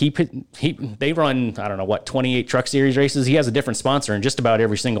 right? Like they run, I don't know what, 28 Truck Series races. He has a different sponsor in just about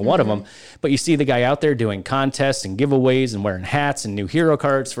every single one of them. But you see the guy out there doing contests and giveaways and wearing hats and new hero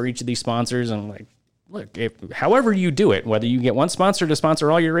cards for each of these sponsors. And I'm like, look, however you do it, whether you get one sponsor to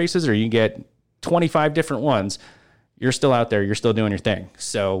sponsor all your races or you get 25 different ones, you're still out there. You're still doing your thing.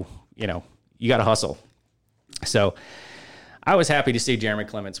 So, you know, you got to hustle. So I was happy to see Jeremy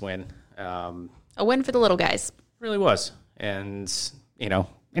Clements win. A win for the little guys. Really was. And you know,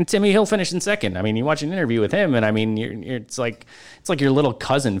 and Timmy Hill finished in second. I mean, you watch an interview with him, and I mean, it's like your little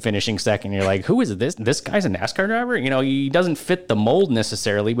cousin finishing second. You're like, who is this? This guy's a NASCAR driver. You know, he doesn't fit the mold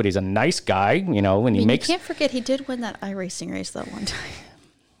necessarily, but he's a nice guy. You know, when he makes. You can't forget he did win that iRacing race that one time.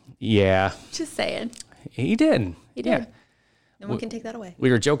 Yeah. Just saying. He did. He did. Yeah. No one can take that away.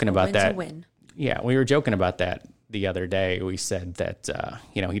 We were joking about that. A win. Yeah, we were joking about that the other day. We said that,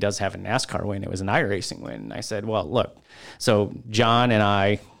 you know, he does have a NASCAR win. It was an iRacing win. And I said, well, look, so John and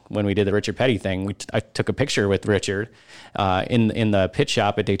I, when we did the Richard Petty thing, I took a picture with Richard in the pit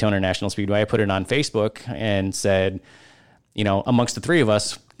shop at Daytona National Speedway. I put it on Facebook and said, you know, amongst the three of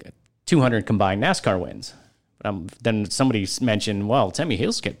us, 200 combined NASCAR wins. Then somebody mentioned, well, Timmy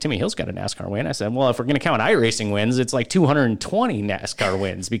Hill's got a NASCAR win. I said, well, if we're going to count iRacing wins, it's like 220 NASCAR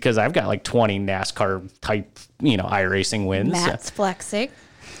wins because I've got like 20 NASCAR type, you know, iRacing wins. Matt's flexing.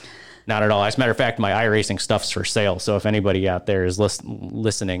 Not at all. As a matter of fact, my iRacing stuff's for sale. So if anybody out there is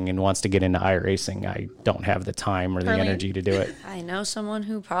listening and wants to get into iRacing, I don't have the time or the energy to do it. I know someone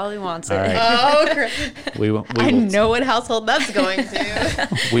who probably wants it. All right. Oh, great. I know what household that's going to.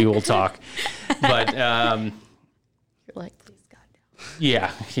 We will talk. But You're like, please, God, no.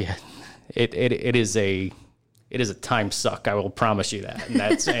 Yeah. It is a time suck. I will promise you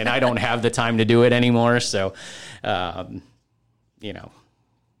that. And I don't have the time to do it anymore. So, you know,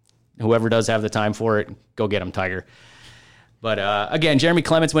 whoever does have the time for it, go get him, Tiger. But again, Jeremy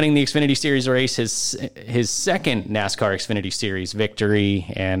Clements winning the Xfinity Series race, his second NASCAR Xfinity Series victory,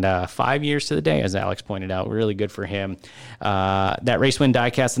 and 5 years to the day, as Alex pointed out. Really good for him. That race win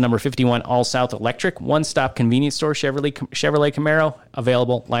diecast, the number 51 All South Electric, one-stop convenience store, Chevrolet Camaro,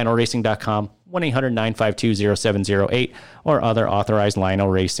 available, LionelRacing.com, 1-800-952-0708, or other authorized Lionel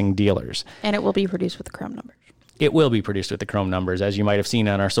Racing dealers. And it will be produced with the Chrome numbers. It will be produced with the Chrome numbers, as you might have seen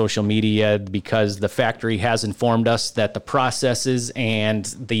on our social media, because the factory has informed us that the processes and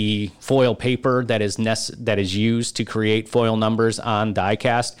the foil paper that is used to create foil numbers on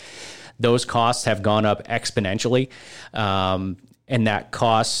diecast, those costs have gone up exponentially. And that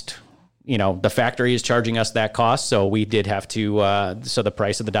cost, you know, the factory is charging us that cost, so we did have to, so the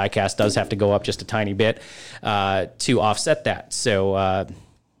price of the diecast does have to go up just a tiny bit to offset that. So,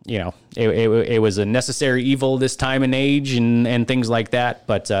 you know, it was a necessary evil this time and age and things like that,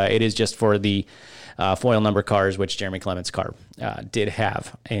 but it is just for the foil number cars, which Jeremy Clements' car did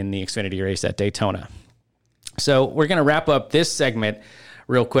have in the Xfinity race at Daytona. So we're going to wrap up this segment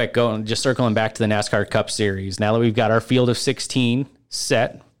real quick, just circling back to the NASCAR Cup Series. Now that we've got our field of 16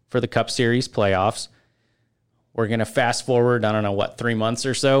 set for the Cup Series playoffs, we're going to fast forward, 3 months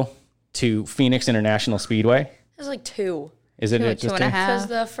or so to Phoenix International Speedway. It was like 2. Is it Two just and a Because half.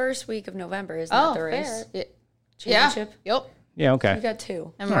 the first week of November is not the race. fair. Championship. Yeah. Yep. Yeah, okay. We got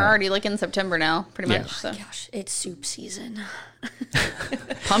 2. And we're already like in September now, pretty Yeah. much. So. Gosh, it's soup season.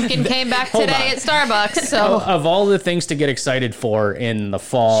 Pumpkin came back Hold today on. at Starbucks. So Of all the things to get excited for in the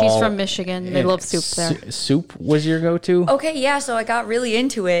fall, she's from Michigan. They love soup there. Soup was your go-to? Okay, yeah, so I got really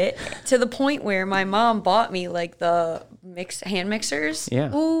into it to the point where my mom bought me like the hand mixers.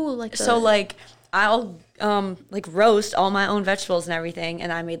 Yeah. Ooh, like So like I'll like roast all my own vegetables and everything,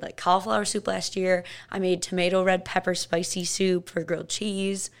 and I made like cauliflower soup last year. I made tomato red pepper spicy soup for grilled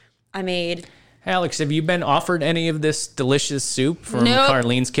cheese. I made Alex, have you been offered any of this delicious soup from Nope.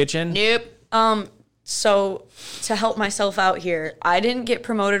 Carlene's Kitchen? nope. so to help myself out here, I didn't get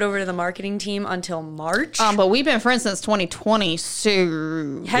promoted over to the marketing team until March. But we've been friends since 2020. So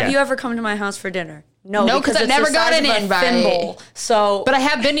Have Yeah. you ever come to my house for dinner? No, No, 'cause I it's never the got size an of a invite. thimble. So but I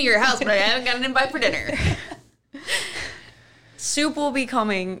have been to your house, but I haven't got an invite for dinner. soup will be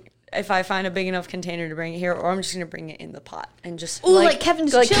coming if I find a big enough container to bring it here, or I'm just gonna bring it in the pot and just Ooh, like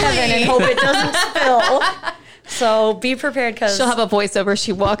Kevin's chili. Kevin, and hope it doesn't spill. So be prepared, because She'll have a voiceover.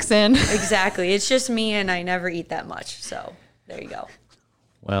 She walks in. exactly, it's just me, and I never eat that much. So there you go.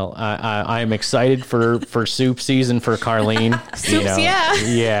 Well, I'm excited for soup season for Carlene. Soups, yeah.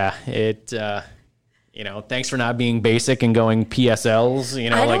 Yeah. It, thanks for not being basic and going PSLs,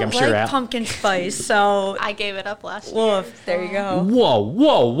 I like don't I'm sure. like pumpkin spice, so I gave it up last year. woof. There you go.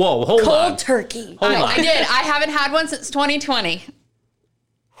 Whoa. Hold Cold on. turkey. Hold on. I did. I haven't had one since 2020.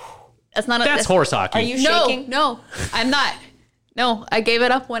 That's not. That's horse hockey. Are you No, shaking? no, I'm not. No, I gave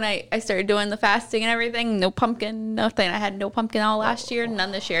it up when I started doing the fasting and everything. No pumpkin, nothing. I had no pumpkin all last year,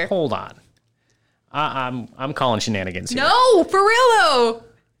 none this year. Hold on. I'm calling shenanigans here. No, for real though.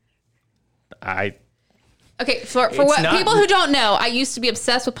 Okay, for It's what not- people who don't know, I used to be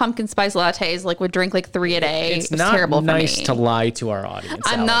obsessed with pumpkin spice lattes. Like would drink like 3 a day. It's It was not terrible nice for me. to lie to our audience.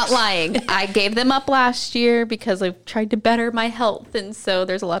 I'm not Alex. lying. I gave them up last year because I tried to better my health, and so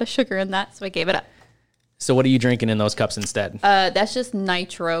there's a lot of sugar in that, so I gave it up. So what are you drinking in those cups instead? That's just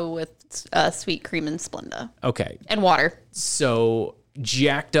nitro with sweet cream and Splenda Okay. and water. So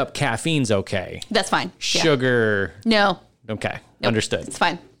jacked up caffeine's okay. That's fine. Yeah. Sugar. No, Okay. Understood. it's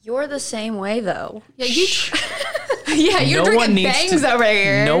fine. You're the same way though. Yeah, you. Yeah, you're drinking bangs over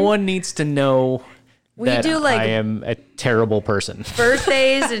here. No one needs to know that do, like, I am a terrible person.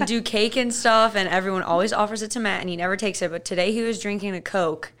 Birthdays and do cake and stuff, and everyone always offers it to Matt, and he never takes it. But today he was drinking a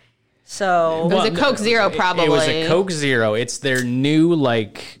Coke, so It was a Coke Zero, probably. It was a Coke Zero. It's their new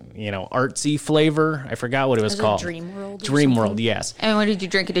artsy flavor. I forgot what it was Is it called. Dream World or Dream World, yes. And when did you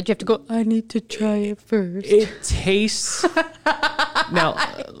drink it? Did you have to go? I need to try it first. It tastes. Now,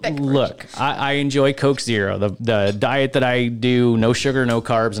 look, I enjoy Coke Zero. The diet that I do, no sugar, no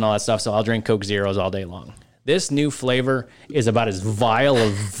carbs, and all that stuff. So I'll drink Coke Zeros all day long. This new flavor is about as vile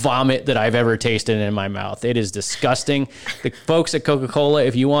of vomit that I've ever tasted in my mouth. It is disgusting. The folks at Coca-Cola,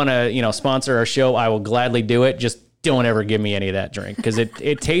 if you want to, sponsor our show, I will gladly do it. Just don't ever give me any of that drink because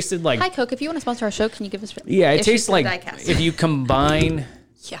it tasted like. Hi, Coke. If you want to sponsor our show, can you give us? Yeah, it if she's tastes for like diecast. if you combine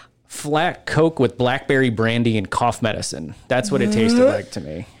yeah. flat Coke with blackberry brandy and cough medicine. That's what it tasted like to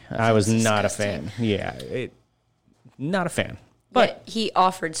me. I was not a fan. Yeah, not a fan. But he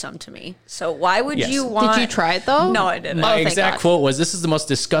offered some to me. So why would Yes. you want? Did you try it though? No, I didn't. My thank exact God. quote was, "This is the most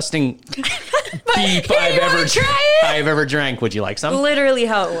disgusting beep I've ever drank. Would you like some?" Literally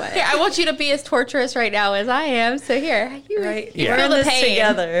how it went. Here, I want you to be as torturous right now as I am. So here, you Right? Yeah. We're feel in the this pain.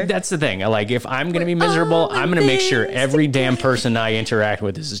 together. That's the thing. Like, if I'm going to be miserable, I'm going to make sure every damn person I interact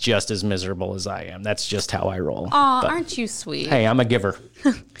with is just as miserable as I am. That's just how I roll. Aw, But, aren't you sweet? hey, I'm a giver.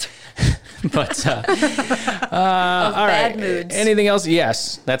 But all bad right. moods. Anything else?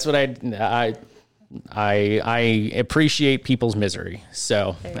 Yes, that's what I appreciate people's misery.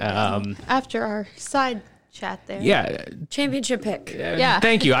 So After our side chat there. yeah, Championship pick. Yeah.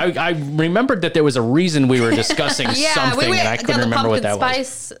 thank you. I remembered that there was a reason we were discussing Yeah, something, we went and I down couldn't the remember what that pumpkin was.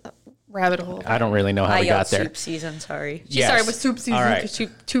 spice rabbit hole. I don't really know how I we yelled got there. soup season. Sorry. She Yes. started with soup season All right. because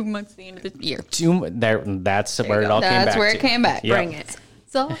 2 months at the end of the year. That's where it all came back. That's where to. it came back. Yep. Bring it.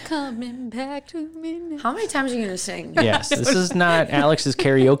 It's all coming back to me now. How many times are you gonna sing? Yes, this is not Alex's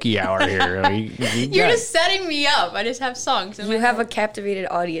karaoke hour here. You're just setting me up. I just have songs. You have a captivated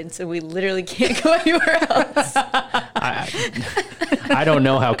audience, and we literally can't go anywhere else. I don't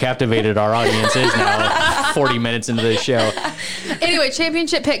know how captivated our audience is now, 40 minutes into the show. Anyway,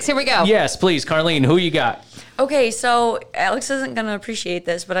 championship picks. Here we go. Yes, please, Carlene, who you got? Okay, so Alex isn't going to appreciate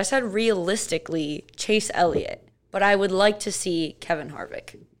this, but I said realistically Chase Elliott, but I would like to see Kevin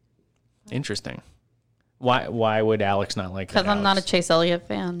Harvick. Interesting. Why would Alex not like that? Because I'm not a Chase Elliott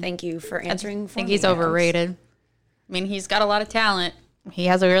fan. Thank you for answering. I think he's overrated. I mean, he's got a lot of talent. He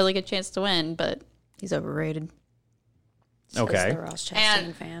has a really good chance to win, but he's overrated. Okay. The Ross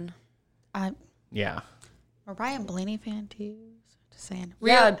Chastain fan. Yeah. A Ryan Blaney fan too. Just saying.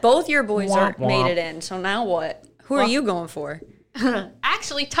 Yeah, both your boys Womp womp. made it in. So now what? Who are you going for?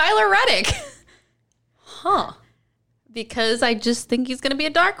 Actually, Tyler Reddick. Huh. Because I just think he's going to be a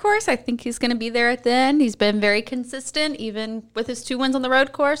dark horse. I think he's going to be there at the end. He's been very consistent, even with his 2 wins on the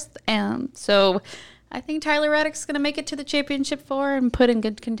road course. And so I think Tyler Reddick's going to make it to the championship 4 and put in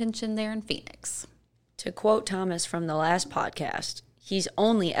good contention there in Phoenix. To quote Thomas from the last podcast, he's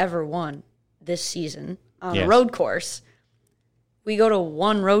only ever won this season on a road course. We go to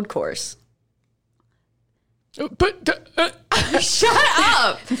one road course. Shut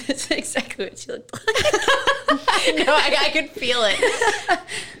up! That's exactly what she looked like. No, I could feel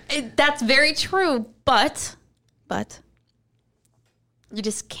it. That's very true, but you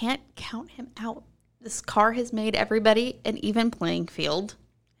just can't count him out. This car has made everybody an even playing field,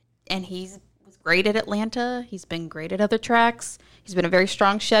 and he was great at Atlanta. He's been great at other tracks. He's been a very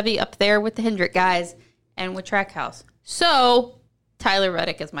strong Chevy up there with the Hendrick guys and with Trackhouse. So Tyler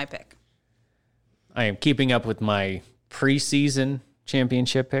Reddick is my pick. I am keeping up with my preseason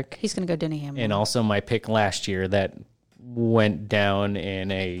championship pick. He's going to go Denny Hamlin. And also my pick last year that went down in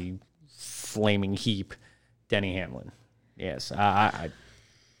a flaming heap, Denny Hamlin. Yes, I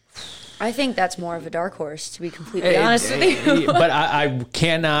think that's more of a dark horse, to be completely honest with you. But I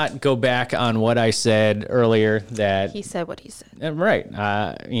cannot go back on what I said earlier that... He said what he said. Right.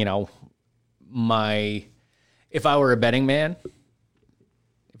 If I were a betting man,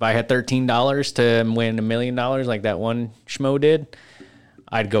 if I had $13 to win $1 million like that one schmo did,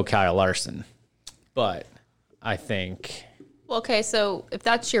 I'd go Kyle Larson. But I think... Well, okay, so if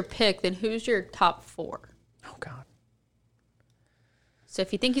that's your pick, then who's your top 4? Oh, God. So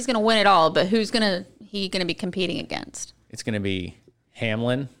if you think he's going to win it all, but who's he going to be competing against? It's going to be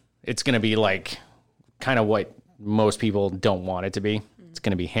Hamlin. It's going to be like kind of what most people don't want it to be. It's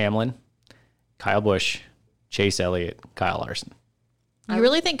going to be Hamlin, Kyle Busch, Chase Elliott, Kyle Larson. You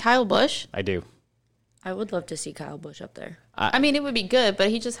really think Kyle Busch? I do. I would love to see Kyle Busch up there. I mean, it would be good, but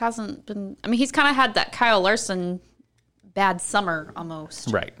he just hasn't been... I mean, he's kind of had that Kyle Larson bad summer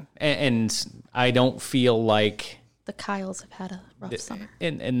almost. Right. And I don't feel like... The Kyles have had a rough summer.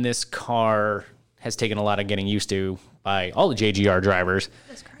 And this car has taken a lot of getting used to by all the JGR drivers.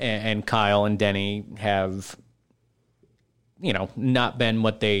 And Kyle and Denny have, not been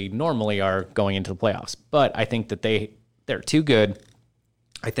what they normally are going into the playoffs. But I think that they're too good.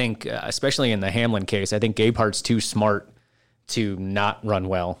 I think, especially in the Hamlin case, I think Gabehart's too smart to not run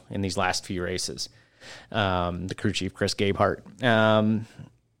well in these last few races. The crew chief, Chris Gabehart.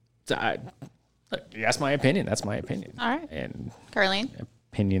 That's my opinion. That's my opinion. All right. And Carlene?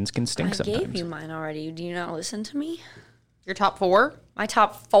 opinions can stink I sometimes. gave you mine already. Do you not listen to me? Your top 4? My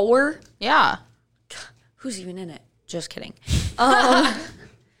top 4? Yeah. Who's even in it? Just kidding.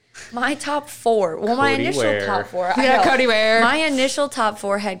 My top 4. Well, my Cody initial Ware. top 4. Yeah, Cody Ware. My initial top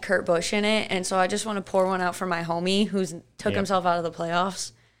 4 had Kurt Busch in it, and so I just want to pour one out for my homie who's took himself out of the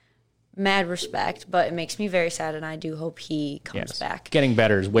playoffs. Mad respect, but it makes me very sad, and I do hope he comes back. Getting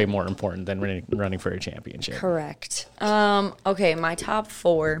better is way more important than running for a championship. Correct. Okay, my top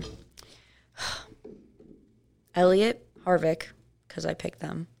 4. Elliott, Harvick, because I picked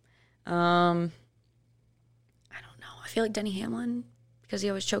them. I don't know. I feel like Denny Hamlin, because he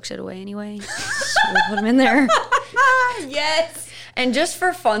always chokes it away anyway. So we'll put him in there. Yes. And just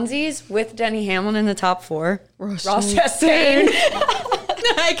for funsies, with Denny Hamlin in the top 4, Ross Chastain.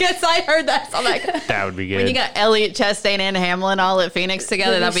 I guess I heard that. So That would be good. when you got Elliott, Chastain, and Hamlin all at Phoenix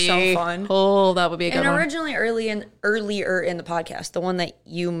together, That'd that'd be be so fun. Oh, that would be a good And one. originally, earlier in the podcast, the one that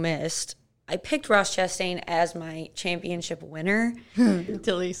you missed, I picked Ross Chastain as my championship winner.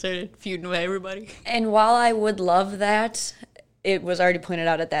 Until he started feuding with everybody. And while I would love that, it was already pointed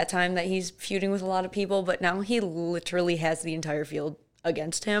out at that time that he's feuding with a lot of people, but now he literally has the entire field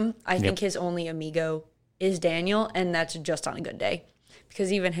against him. I think his only amigo is Daniel, and that's just on a good day.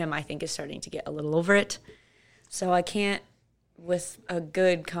 Because even him, I think, is starting to get a little over it. So I can't, with a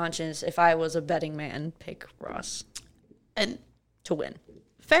good conscience, if I was a betting man, pick Ross And to win.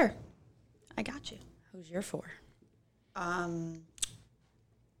 fair. I got you. Who's your 4?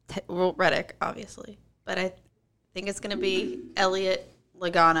 Well, Reddick, obviously. But think it's going to be Elliott,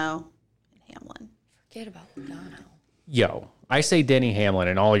 Logano, and Hamlin. Forget about Logano. Yo, I say Denny Hamlin,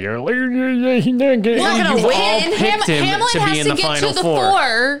 and all you're like, he's not gonna gonna you win. all picked him Hamlin to has be in to the get final to the four.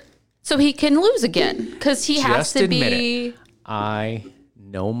 four so he can lose again because he has Just to admit be. it. I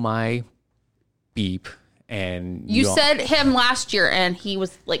know my beep, and You all- said him last year, and he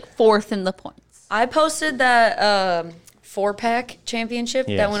was like fourth in the points. I posted that 4-pack championship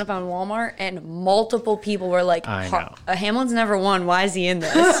Yes. that went up on Walmart, and multiple people were like, I know. Hamlin's never won. Why is he in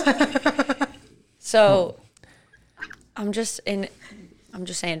this? So I'm just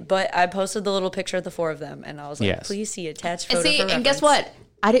saying. But I posted the little picture of the four of them, and I was like, Yes. please see attached And photo see, for and guess reference. what?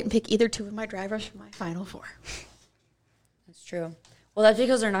 I didn't pick either two of my drivers for my final four. That's true. Well, that's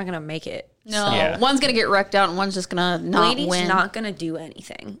because they're not going to make it. No, Yeah. one's gonna get wrecked out, and one's just gonna not Blaney's win. not going to do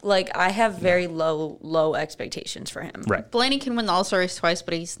anything. Like, I have very low expectations for him. right. Blaney can win the All-Star race twice,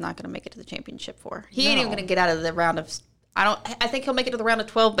 but he's not gonna make it to the championship four. He ain't even No. gonna get out of the round of. I think he'll make it to the round of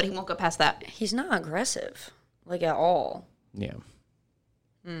 12, but he won't go past that. He's not aggressive, like, at all. Yeah.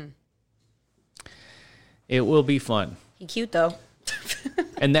 It will be fun, He cute, though.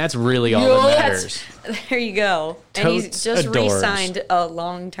 and that's really all that matters. There you go. And he's Totes just adores. re-signed a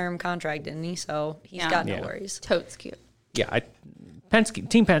long-term contract, didn't he? So he's got no Yeah. worries. Totes cute. Yeah,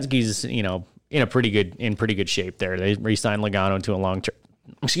 Team Penske's in pretty good shape there. They re-signed Logano to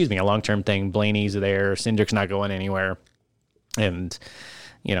a long-term thing. Blaney's there. Cindric's not going anywhere, and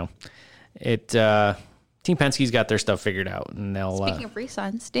Team Penske's got their stuff figured out, and they'll. Speaking of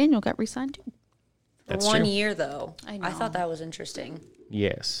re-signs, Daniel got re-signed too. For That's 1 true. year, though. I I thought know. that was interesting.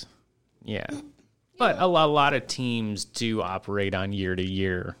 Yes, yeah, but a lot of teams do operate on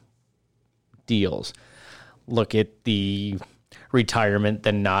year-to-year deals. Look at the retirement,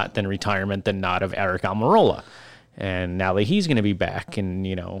 then not of Eric Almirola. And now that he's going to be back, and,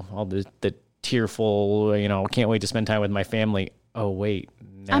 all the tearful, can't wait to spend time with my family. Oh, wait.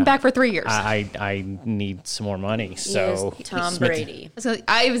 I'm back for 3 years. I need some more money. He So is Tom Brady. So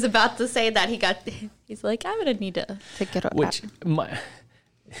I was about to say that he's like, I'm gonna need to get up. which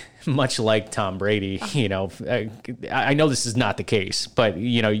much like Tom Brady, I know this is not the case, but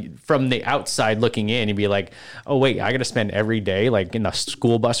from the outside looking in, you'd be like, oh wait, I got to spend every day like in the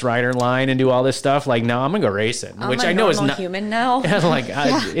school bus rider line and do all this stuff. Like, no, I'm gonna go racing, which I'm a I know is normal not human now. like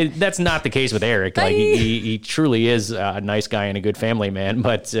that's not the case with Eric. Like he truly is a nice guy and a good family man,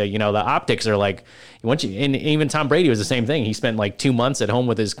 but the optics are like once you, and even Tom Brady was the same thing. He spent like 2 months at home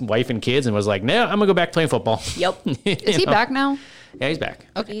with his wife and kids and was like, no, I'm gonna go back playing football. Yep. Is he back now? Yeah, he's back.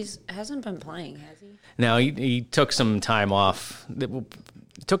 He hasn't been playing, has he? Now he took some time off.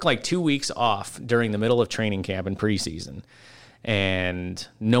 Took like 2 weeks off during the middle of training camp and preseason, and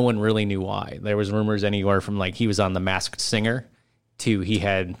no one really knew why. There was rumors anywhere from like he was on The Masked Singer, to he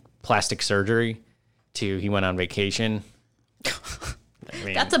had plastic surgery, to he went on vacation. I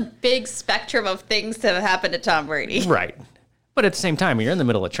mean, That's a big spectrum of things to have happened to Tom Brady. right, but at the same time, you're in the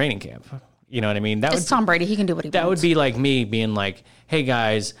middle of training camp. You know what I mean? That It's Tom Brady. He can do what he That wants. would be like me being like, hey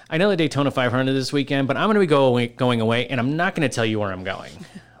guys, I know the Daytona 500 this weekend, but I'm going to be going away, and I'm not going to tell you where I'm going.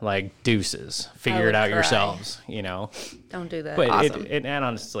 Like, deuces. Figure it would out cry. yourselves, Don't do that. But Awesome. and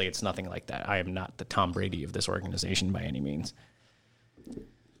honestly, it's nothing like that. I am not the Tom Brady of this organization by any means.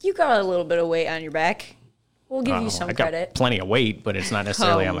 You got a little bit of weight on your back. We'll give you some I got credit. plenty of weight, but it's not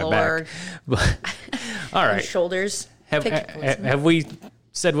necessarily Oh, on my Lord. back. But, all right. Shoulders. Have we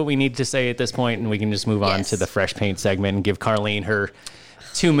said what we need to say at this point, and we can just move on Yes. to the fresh paint segment and give Carlene her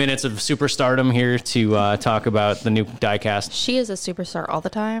 2 minutes of superstardom here to talk about the new diecast? She is a superstar all the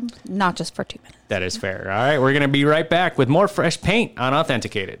time, not just for 2 minutes. That is fair. All right, we're going to be right back with more fresh paint on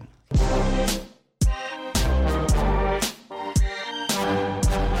Authenticated.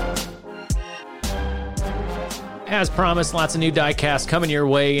 As promised, lots of new diecast coming your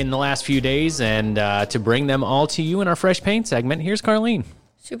way in the last few days, and to bring them all to you in our fresh paint segment, here's Carlene.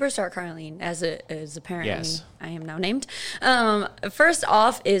 Superstar Carlene, as it is apparently Yes. I am now named. First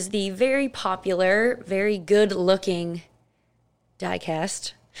off is the very popular, very good-looking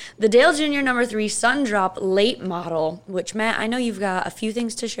diecast, the Dale Jr. number 3 Sundrop late model. Which, Matt, I know you've got a few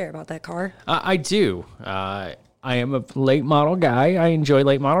things to share about that car. I do. I am a late model guy. I enjoy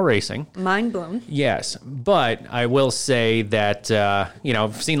late model racing. Mind blown. Yes, but I will say that,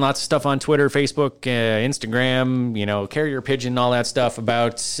 I've seen lots of stuff on Twitter, Facebook, Instagram, Carrier Pigeon, all that stuff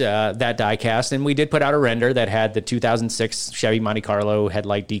about that diecast. And we did put out a render that had the 2006 Chevy Monte Carlo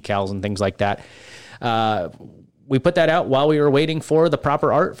headlight decals and things like that. we put that out while we were waiting for the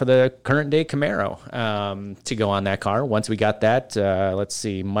proper art for the current day Camaro to go on that car. Once we got that,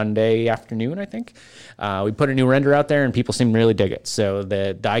 Monday afternoon, I think, we put a new render out there and people seem to really dig it. So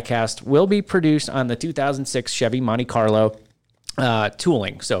the diecast will be produced on the 2006 Chevy Monte Carlo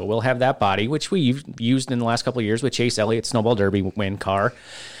tooling. So we'll have that body, which we've used in the last couple of years with Chase Elliott's Snowball Derby win car,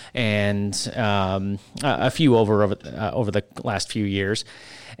 and a few over the last few years.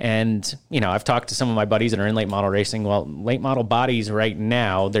 And, I've talked to some of my buddies that are in late model racing. Well, late model bodies right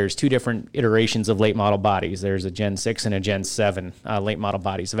now, there's two different iterations of late model bodies. There's a Gen 6 and a Gen 7 late model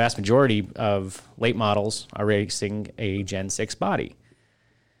bodies. The vast majority of late models are racing a Gen 6 body.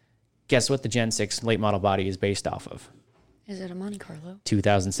 Guess what the Gen 6 late model body is based off of? Is it a Monte Carlo?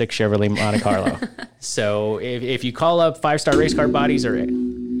 2006 Chevrolet Monte Carlo. So if you call up 5-star race car bodies or...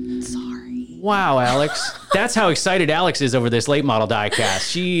 Sorry. Wow, Alex. That's how excited Alex is over this late model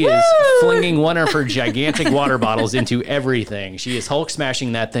diecast. She is flinging one of her gigantic water bottles into everything. She is Hulk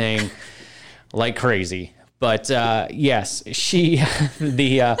smashing that thing like crazy. But yes,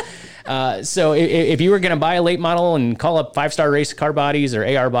 so if you were going to buy a late model and call up 5-star race car bodies or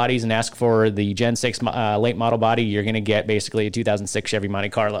AR bodies and ask for the Gen 6 late model body, you're going to get basically a 2006 Chevy Monte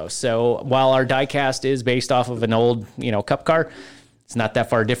Carlo. So while our diecast is based off of an old, cup car, it's not that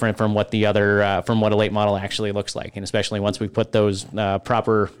far different from what from what a late model actually looks like. And especially once we put those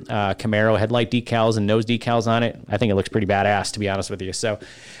proper Camaro headlight decals and nose decals on it, I think it looks pretty badass, to be honest with you. So,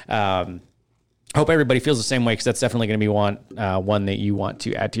 hope everybody feels the same way, because that's definitely going to be one that you want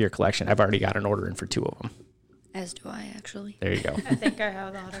to add to your collection. I've already got an order in for 2 of them. As do I, actually. There you go. I think I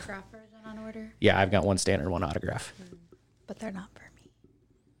have the autograph version on order, Yeah, I've got one standard, one autograph. but they're not for me.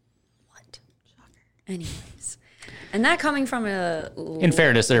 What? Shocker. Anyways. And that coming from In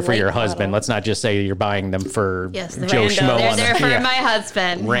fairness, they're for late your husband. model. Let's not just say you're buying them for Yes, Joe Schmo. They're on there for the, my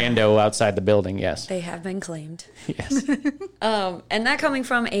husband. rando outside the building, yes. They have been claimed. Yes. And that coming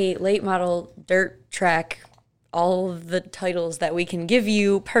from a late model dirt track, all of the titles that we can give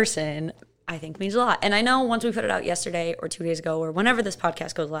you person, I think means a lot. And I know once we put it out yesterday or 2 days ago or whenever this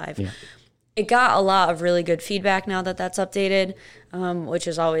podcast goes live, it got a lot of really good feedback now that that's updated, which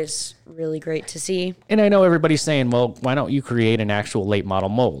is always really great to see. And I know everybody's saying, well, why don't you create an actual late model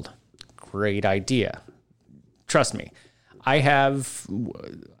mold? Great idea. Trust me. All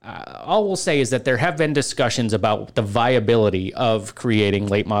we'll say is that there have been discussions about the viability of creating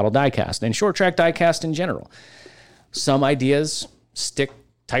late model diecast and short track diecast in general. Some ideas stick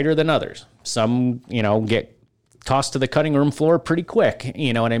tighter than others. Some, get tossed to the cutting room floor pretty quick.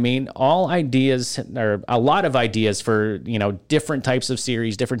 You know what I mean? All ideas, or a lot of ideas for, different types of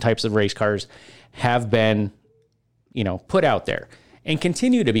series, different types of race cars have been, put out there and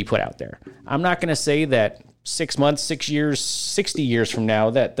continue to be put out there. I'm not going to say that 6 months, 6 years, 60 years from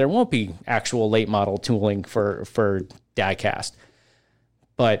now that there won't be actual late model tooling for diecast.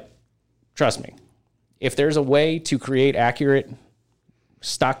 But trust me, if there's a way to create accurate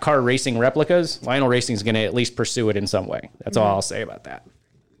stock car racing replicas, Lionel Racing is going to at least pursue it in some way. That's all I'll say about that.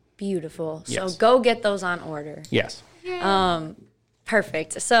 Beautiful. Yes. So go get those on order. Yes.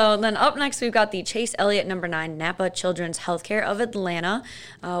 Perfect. So then up next, we've got the Chase Elliott number 9 Napa Children's Healthcare of Atlanta,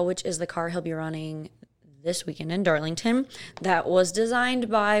 which is the car he'll be running this weekend in Darlington. That was designed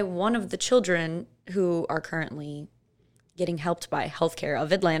by one of the children who are currently getting helped by Healthcare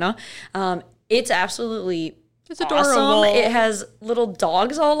of Atlanta. It's absolutely adorable. awesome. It has little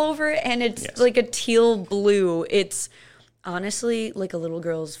dogs all over it, and it's like a teal blue. It's honestly like a little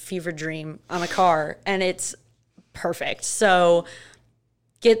girl's fever dream on a car, and it's perfect. So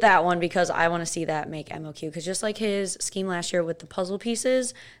get that one, because I want to see that make MOQ, because just like his scheme last year with the puzzle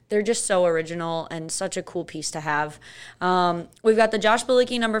pieces, they're just so original and such a cool piece to have. We've got the Josh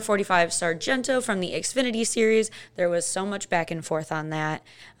Bilicki number 45 Sargento from the Xfinity series. There was so much back and forth on that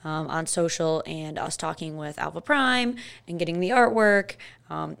on social, and us talking with Alpha Prime and getting the artwork,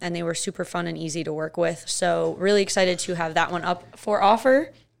 and they were super fun and easy to work with. So really excited to have that one up for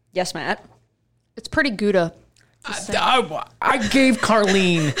offer. Yes, Matt? It's pretty Gouda. I gave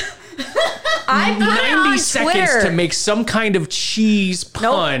Carlene I put it 90 on seconds Twitter. to make some kind of cheese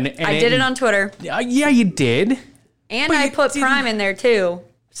pun. Nope, I did it on Twitter. Yeah, you did. And But I you put didn't- Prime in there too.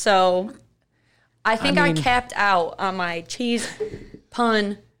 So I think I, mean- capped out on my cheese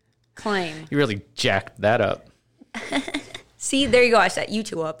pun claim. You really jacked that up. See, there you go. I set you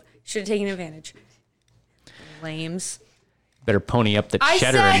two up. Should have taken advantage. Lames. Better pony up the I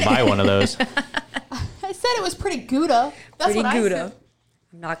cheddar said- and buy one of those. I said it was pretty Gouda. That's Pretty what I Gouda. said.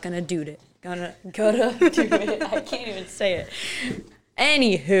 I'm not gonna do it. Gonna do it. I can't even say it.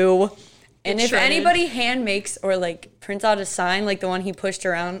 Anywho, and It's if shredded. anybody hand makes or like prints out a sign like the one he pushed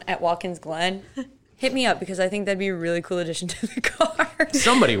around at Watkins Glen, hit me up because I think that'd be a really cool addition to the car.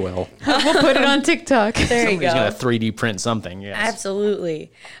 Somebody will. We'll put it on TikTok. There you Somebody's go. going to 3D print something. Yes.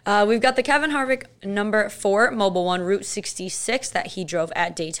 Absolutely. We've got the Kevin Harvick number 4 Mobile One Route 66 that he drove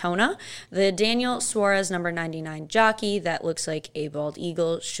at Daytona. The Daniel Suarez number 99 jockey that looks like a bald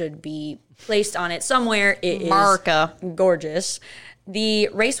eagle should be placed on it somewhere. It Marca. is gorgeous. The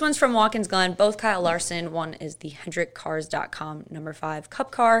race ones from Watkins Glen, both Kyle Larson. One is the HendrickCars.com number 5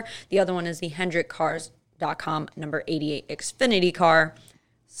 Cup car. The other one is the HendrickCars.com number 88 Xfinity car.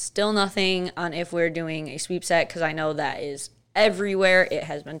 Still nothing on if we're doing a sweep set because I know that is everywhere. It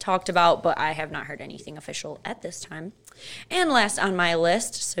has been talked about, but I have not heard anything official at this time. And last on my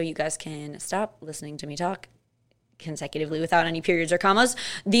list, so you guys can stop listening to me talk consecutively without any periods or commas,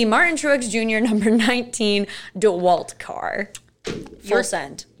 the Martin Truex Jr. number 19 DeWalt car. Full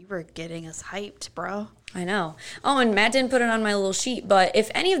send. You were getting us hyped, bro. I know. Oh, and Matt didn't put it on my little sheet, but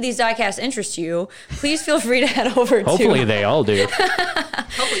if any of these diecasts interest you, please feel free to head over Hopefully to they all do.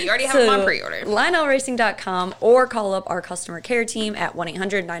 Hopefully you already have them on pre-order. LionelRacing.com or call up our customer care team at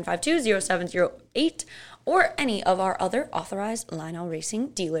 1-800-952-0708 or any of our other authorized Lionel Racing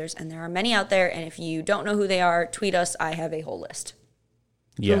dealers. And there are many out there, and if you don't know who they are, tweet us. I have a whole list.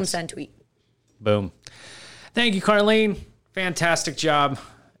 Boom, Yes. send, tweet. Boom. Thank you, Carlene. Fantastic job,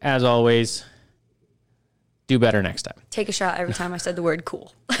 as always. Do better next time. Take a shot every time I said the word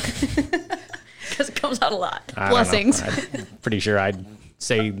cool. Because it comes out a lot. I don't know. Blessings. I'm pretty sure I'd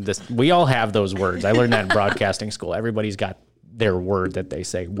say this. We all have those words. I learned that in broadcasting school. Everybody's got their word that they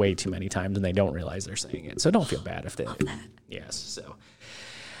say way too many times and they don't realize they're saying it. So don't feel bad if they do. Yes. So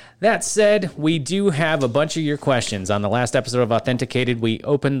that said, we do have a bunch of your questions. On the last episode of Authenticated, we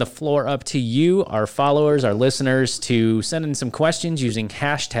opened the floor up to you, our followers, our listeners, to send in some questions using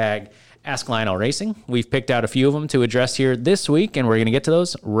hashtag #AskLionelRacing. We've picked out a few of them to address here this week, and we're going to get to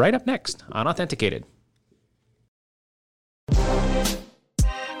those right up next on Authenticated.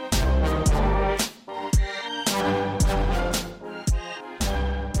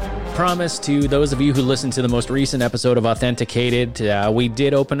 Promise to those of you who listened to the most recent episode of Authenticated, we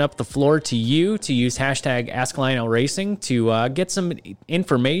did open up the floor to you to use hashtag #AskLionelRacing to get some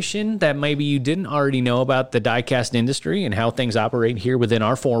information that maybe you didn't already know about the diecast industry and how things operate here within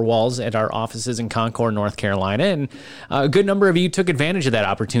our four walls at our offices in Concord, North Carolina. And a good number of you took advantage of that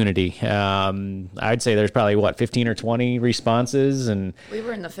opportunity. I'd say there's probably, 15 or 20 responses. And We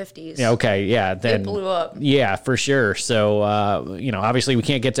were in the 50s. yeah, okay, yeah. Then, It blew up. Yeah, for sure. So, obviously we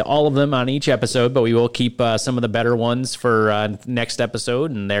can't get to all of them on each episode, but we will keep some of the better ones for next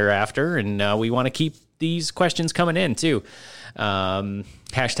episode and thereafter. And we want to keep these questions coming in too. Hashtag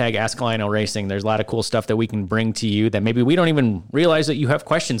 #AskLionelRacing. There's a lot of cool stuff that we can bring to you that maybe we don't even realize that you have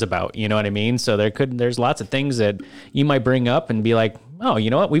questions about. You know what I mean? So there's lots of things that you might bring up and be like, oh, you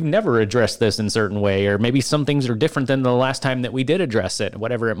know what? We've never addressed this in a certain way, or maybe some things are different than the last time that we did address it,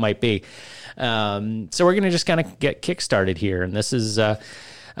 whatever it might be. So we're going to just kind of get kickstarted here. And this is,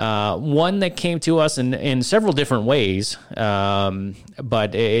 one that came to us in several different ways,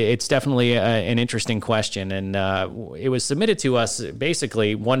 but it's definitely an interesting question. And it was submitted to us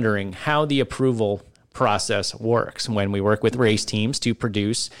basically wondering how the approval process works when we work with race teams to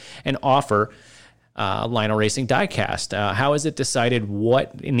produce and offer Lionel Racing diecast. How is it decided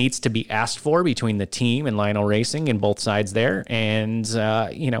what needs to be asked for between the team and Lionel Racing and both sides there? And,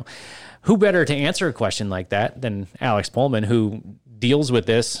 who better to answer a question like that than Alex Pullman, who deals with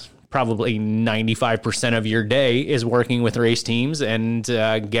this probably 95% of your day is working with race teams and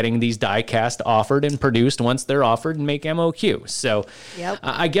getting these diecast offered and produced once they're offered and make MOQ. So Yep.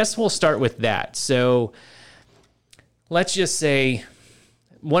 I guess we'll start with that. So let's just say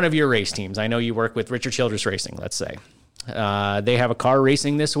one of your race teams, I know you work with Richard Childress Racing, let's say. They have a car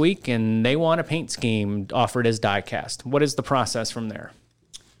racing this week and they want a paint scheme offered as diecast. What is the process from there?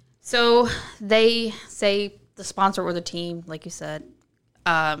 So they say the sponsor or the team, like you said.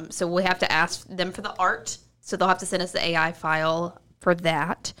 So we have to ask them for the art. So they'll have to send us the AI file for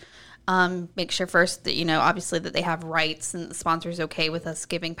that. Make sure first that, obviously that they have rights and the sponsor's okay with us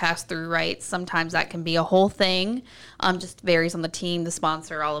giving pass-through rights. Sometimes that can be a whole thing. Just varies on the team, the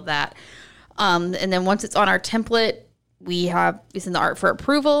sponsor, all of that. And then once it's on our template, we send the art for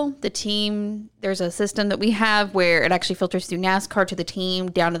approval. The team, there's a system that we have where it actually filters through NASCAR to the team,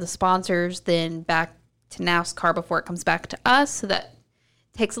 down to the sponsors, then back to NASCAR before it comes back to us. So that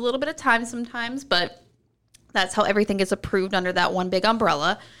takes a little bit of time sometimes, but that's how everything gets approved under that one big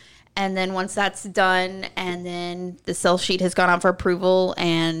umbrella. And then once that's done, and then the sell sheet has gone on for approval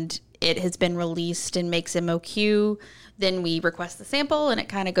and it has been released and makes MOQ, then we request the sample and it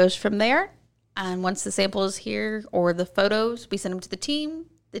kind of goes from there. And once the sample is here or the photos, we send them to the team.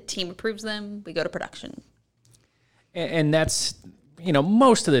 the team approves them, we go to production. And that's,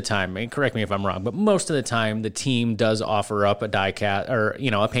 most of the time, and correct me if I'm wrong, but most of the time the team does offer up a die cast or,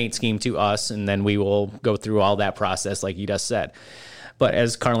 a paint scheme to us, and then we will go through all that process like you just said. But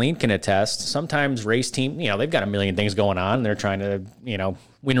as Carlene can attest, sometimes race team, they've got a million things going on. They're trying to,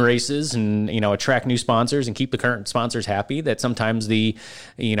 win races and, attract new sponsors and keep the current sponsors happy, that sometimes the,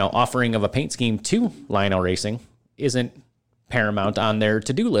 offering of a paint scheme to Lionel Racing isn't paramount on their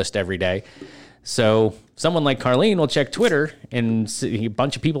to-do list every day. So someone like Carlene will check Twitter and see a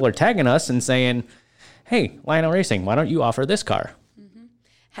bunch of people are tagging us and saying, hey, Lionel Racing, why don't you offer this car?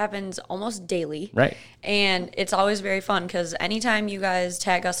 Happens almost daily. Right. And it's always very fun because anytime you guys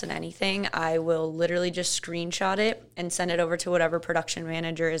tag us in anything, I will literally just screenshot it and send it over to whatever production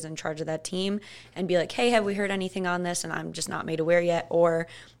manager is in charge of that team and be like, hey, have we heard anything on this? And I'm just not made aware yet. Or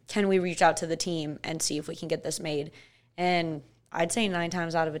can we reach out to the team and see if we can get this made? And I'd say 9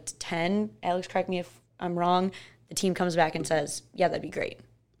 times out of 10, Alex, correct me if I'm wrong, the team comes back and says, yeah, that'd be great.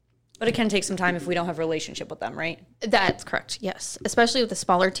 But it can take some time if we don't have a relationship with them, right? That's correct, yes. Especially with the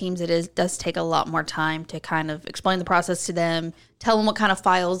smaller teams, does take a lot more time to kind of explain the process to them, tell them what kind of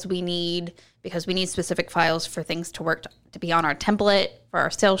files we need, because we need specific files for things to work to be on our template, for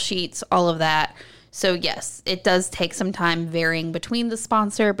our sales sheets, all of that. So yes, it does take some time varying between the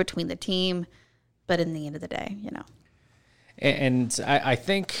sponsor, between the team, but in the end of the day, And I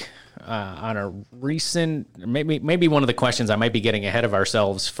think on a recent, maybe one of the questions, I might be getting ahead of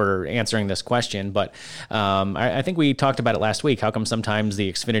ourselves for answering this question, but I think we talked about it last week. How come sometimes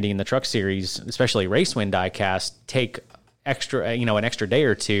the Xfinity and the Truck Series, especially Racewin diecast, take an extra day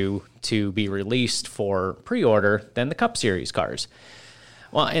or two to be released for pre-order than the Cup Series cars?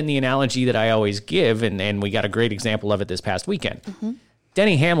 Well, and the analogy that I always give, and we got a great example of it this past weekend. Mm-hmm.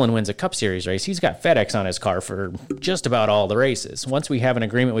 Denny Hamlin wins a Cup Series race. He's got FedEx on his car for just about all the races. Once we have an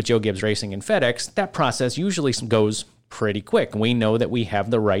agreement with Joe Gibbs Racing and FedEx, that process usually goes pretty quick. We know that we have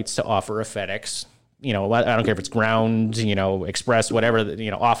the rights to offer a FedEx, I don't care if it's ground, express, whatever,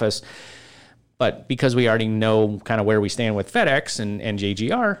 office. But because we already know kind of where we stand with FedEx and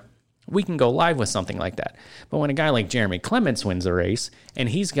JGR, we can go live with something like that. But when a guy like Jeremy Clements wins a race and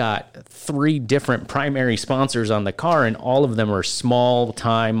he's got 3 different primary sponsors on the car and all of them are small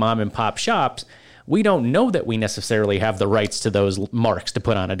time mom and pop shops, we don't know that we necessarily have the rights to those marks to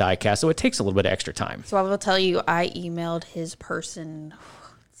put on a diecast. So it takes a little bit of extra time. So I will tell you, I emailed his person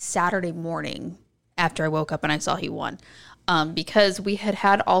Saturday morning after I woke up and I saw he won, because we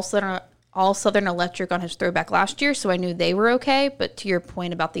had all Southern Electric on his throwback last year, so I knew they were okay. But to your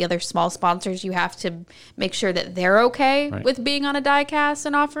point about the other small sponsors, you have to make sure that they're okay with being on a diecast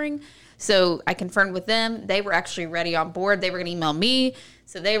and offering. So I confirmed with them. They were actually ready on board. They were going to email me,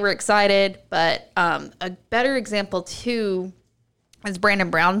 so they were excited. But a better example, too, is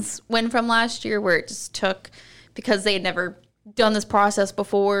Brandon Brown's win from last year, where it just took, because they had never done this process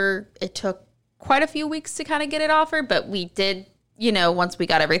before, it took quite a few weeks to kind of get it offered, but we did. Once we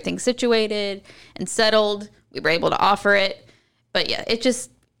got everything situated and settled, we were able to offer it. But yeah, it just,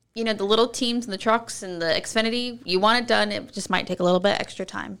 the little teams and the trucks and the Xfinity, you want it done. It just might take a little bit extra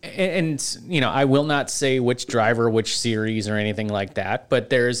time. And I will not say which driver, which series or anything like that, but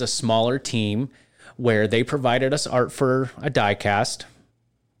there is a smaller team where they provided us art for a diecast,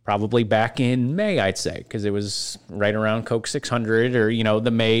 probably back in May, I'd say, because it was right around Coke 600 or, the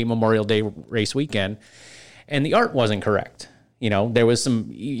May Memorial Day race weekend. And the art wasn't correct. There was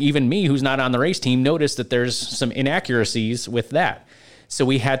even me who's not on the race team noticed that there's some inaccuracies with that. So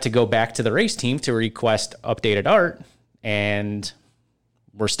we had to go back to the race team to request updated art, and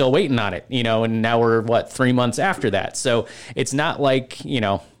we're still waiting on it, and now we're 3 months after that. So it's not like,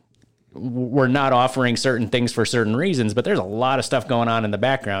 we're not offering certain things for certain reasons, but there's a lot of stuff going on in the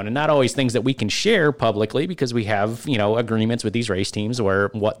background, and not always things that we can share publicly because we have, agreements with these race teams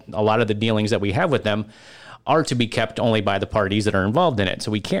where a lot of the dealings that we have with them are to be kept only by the parties that are involved in it. So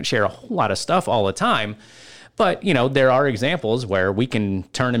we can't share a whole lot of stuff all the time. But, there are examples where we can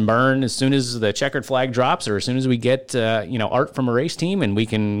turn and burn as soon as the checkered flag drops or as soon as we get, art from a race team, and we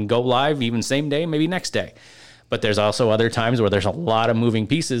can go live even same day, maybe next day. But there's also other times where there's a lot of moving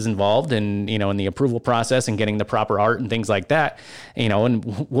pieces involved in the approval process and getting the proper art and things like that, and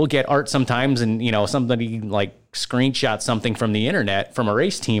we'll get art sometimes and, somebody like screenshot something from the internet from a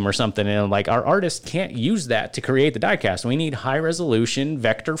race team or something. And our artist can't use that to create the diecast. We need high resolution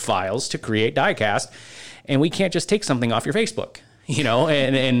vector files to create diecast. And we can't just take something off your Facebook.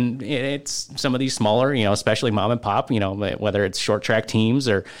 And it's some of these smaller, especially mom and pop, whether it's short track teams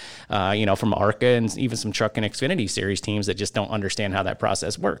or, from ARCA and even some truck and Xfinity series teams that just don't understand how that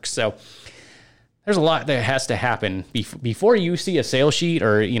process works. So there's a lot that has to happen before you see a sales sheet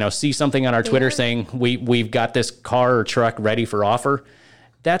or, see something on our Twitter saying we've got this car or truck ready for offer.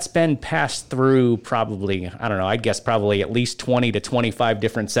 That's been passed through probably, I don't know, I'd guess probably at least 20 to 25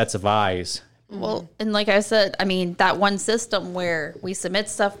 different sets of eyes. Well, and like I said, I mean, that one system where we submit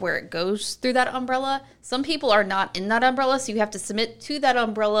stuff where it goes through that umbrella, some people are not in that umbrella, so you have to submit to that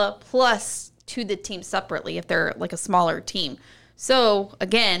umbrella plus to the team separately if they're like a smaller team. So,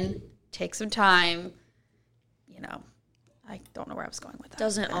 again, take some time. I don't know where I was going with that.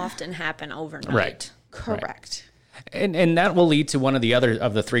 Doesn't often happen overnight. Right. Correct. And that will lead to one of the other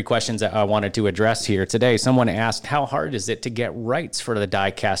of the three questions that I wanted to address here today. Someone asked, how hard is it to get rights for the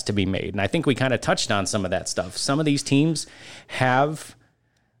die cast to be made? And I think we kind of touched on some of that stuff. Some of these teams have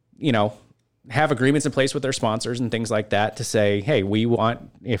agreements in place with their sponsors and things like that to say, hey, we want,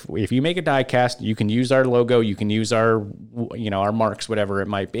 if you make a die cast, you can use our logo, you can use our, our marks, whatever it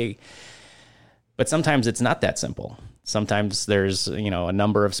might be. But sometimes it's not that simple. Sometimes there's, a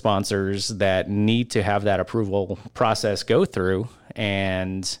number of sponsors that need to have that approval process go through.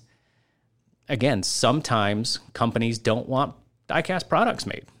 And again, sometimes companies don't want die-cast products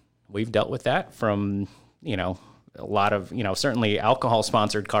made. We've dealt with that from, a lot of, certainly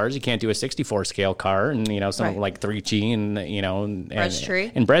alcohol-sponsored cars. You can't do a 64 scale car and, something like 3G and,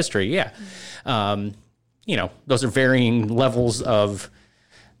 Breasttree. And Breasttree, yeah. Those are varying levels of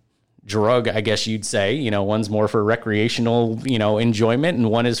drug, I guess you'd say. One's more for recreational, enjoyment,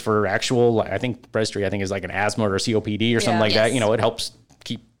 and one is for actual, I think Breasttree, is like an asthma or COPD or something like that. It helps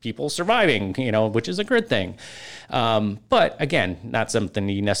keep people surviving, which is a good thing. But again, not something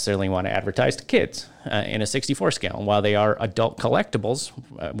you necessarily want to advertise to kids in a 64 scale. And while they are adult collectibles,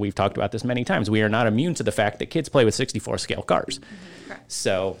 we've talked about this many times, we are not immune to the fact that kids play with 64 scale cars. Mm-hmm.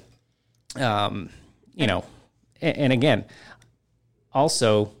 So, and again,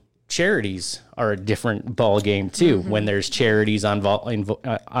 also, charities are a different ball game too. Mm-hmm. When there's charities involved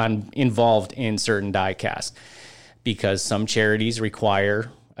in certain die casts, because some charities require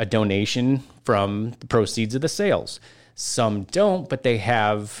a donation from the proceeds of the sales. Some don't, but they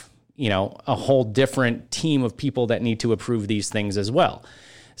have a whole different team of people that need to approve these things as well.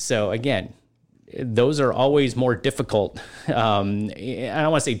 So again, those are always more difficult. I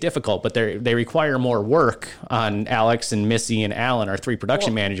don't want to say difficult, but they require more work on Alex and Missy and Alan, our three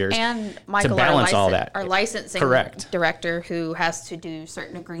production managers, and Michael, to balance all that. Our licensing director, who has to do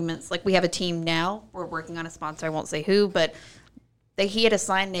certain agreements. Like we have a team now, we're working on a sponsor. I won't say who, but he had to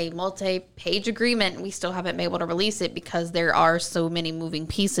sign a multi-page agreement, and we still haven't been able to release it because there are so many moving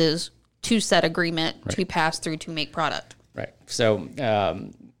pieces to said agreement to pass through to make product. Right. So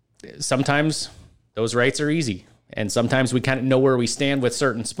sometimes those rights are easy, and sometimes we kind of know where we stand with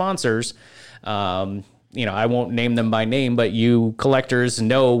certain sponsors. I won't name them by name, but you collectors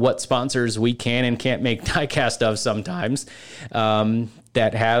know what sponsors we can and can't make die-cast of sometimes,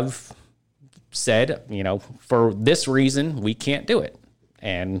 that have said, for this reason, we can't do it.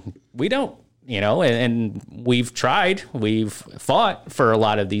 And we don't, and we've tried, we've fought for a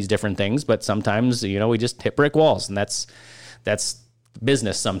lot of these different things, but sometimes, we just hit brick walls, and that's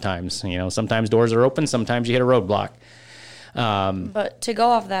business sometimes. Sometimes doors are open, sometimes you hit a roadblock. But to go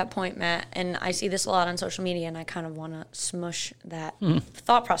off that point, Matt, and I see this a lot on social media, and I kind of want to smush that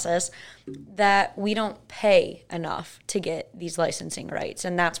thought process, that we don't pay enough to get these licensing rights,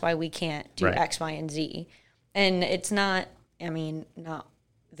 and that's why we can't do X, Y, and Z. And it's not, not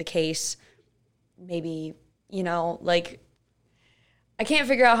the case. Maybe, I can't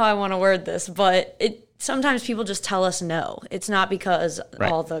figure out how I want to word this, but sometimes people just tell us no. It's not because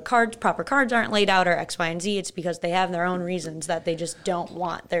all the proper cards aren't laid out or X, Y, and Z. It's because they have their own reasons that they just don't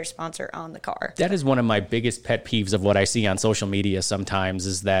want their sponsor on the car. That is one of my biggest pet peeves of what I see on social media sometimes,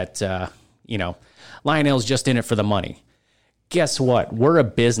 is that, Lionel's just in it for the money. Guess what? We're a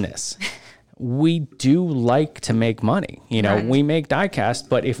business. We do like to make money. We make die-cast,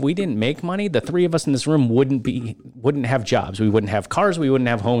 but if we didn't make money, the three of us in this room wouldn't have jobs. We wouldn't have cars. We wouldn't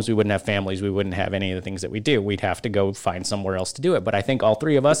have homes. We wouldn't have families. We wouldn't have any of the things that we do. We'd have to go find somewhere else to do it. But I think all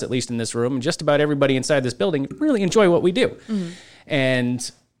three of us, at least in this room, and just about everybody inside this building, really enjoy what we do. Mm-hmm.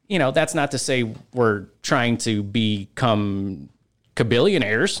 And, that's not to say we're trying to become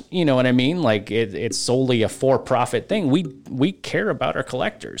billionaires, you know what I mean? Like it's solely a for-profit thing. We care about our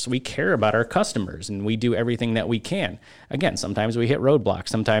collectors. We care about our customers, and we do everything that we can. Again, sometimes we hit roadblocks.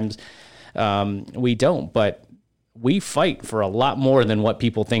 Sometimes we don't, but we fight for a lot more than what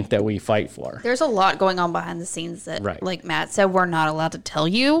people think that we fight for. There's a lot going on behind the scenes that, like Matt said, we're not allowed to tell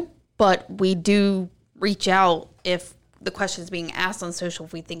you, but we do reach out if the question's being asked on social,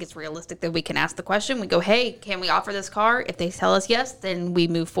 if we think it's realistic that we can ask the question, we go, hey, can we offer this car? If they tell us yes, then we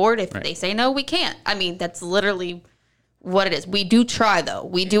move forward. If they say no, we can't. I mean, that's literally what it is. We do try, though.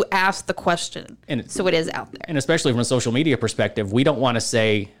 We do ask the question. So it is out there. And especially from a social media perspective, we don't want to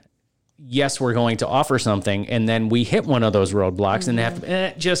say, yes, we're going to offer something, and then we hit one of those roadblocks and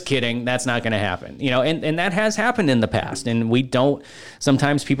have just kidding, that's not going to happen. And that has happened in the past. And we don't,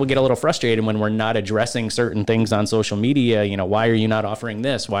 sometimes people get a little frustrated when we're not addressing certain things on social media. Why are you not offering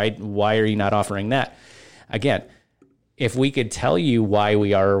this? Why are you not offering that? Again, if we could tell you why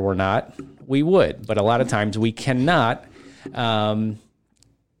we are or we're not, we would. But a lot of times we cannot. When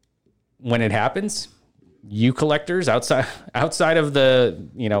it happens, you collectors outside of the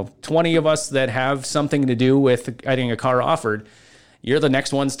 20 of us that have something to do with getting a car offered, you're the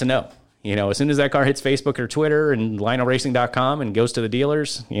next ones to know. As soon as that car hits Facebook or Twitter and LionelRacing.com and goes to the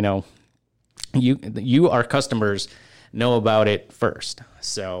dealers, you our customers know about it first.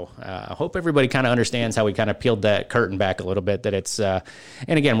 So I hope everybody kind of understands how we kind of peeled that curtain back a little bit, that it's and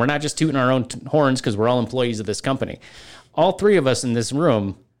again, we're not just tooting our own horns because we're all employees of this company. All three of us in this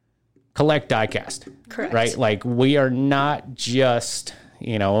room collect diecast. Correct. Right? Like, we are not just,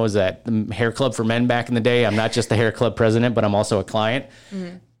 what was that? The hair club for men back in the day. I'm not just the hair club president, but I'm also a client.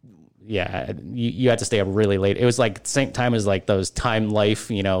 Mm-hmm. Yeah. You had to stay up really late. It was like the same time as like those Time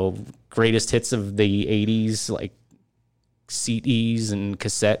Life, greatest hits of the 80s, like CDs and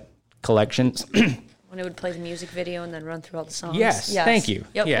cassette collections. When it would play the music video and then run through all the songs. Yes. Thank you.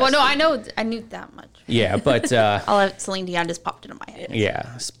 Yep. Yes. Well, no, I knew that much. Yeah, but All of Celine Dion just popped into my head.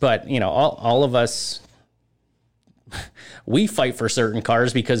 Yeah, but all of us, we fight for certain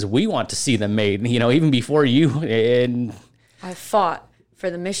cars because we want to see them made. Even before you. And I fought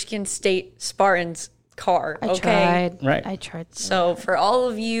for the Michigan State Spartans car. I tried. Right. I tried. So for all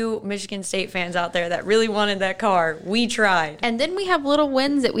of you Michigan State fans out there that really wanted that car, we tried. And then we have little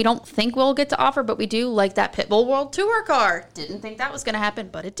wins that we don't think we'll get to offer, but we do, like that Pitbull World Tour car. Didn't think that was going to happen,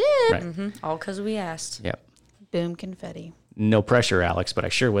 but it did. Right. Mm-hmm. All because we asked. Yep. Boom, confetti. No pressure, Alex, but I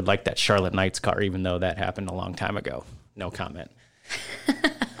sure would like that Charlotte Knights car, even though that happened a long time ago. No comment.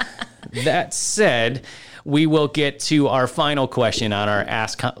 That said, we will get to our final question on our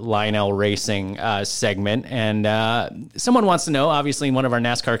Ask Lionel Racing segment. And someone wants to know, obviously one of our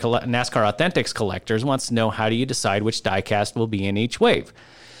NASCAR Authentics collectors wants to know, how do you decide which diecast will be in each wave?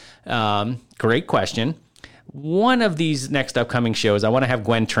 Great question. One of these next upcoming shows, I want to have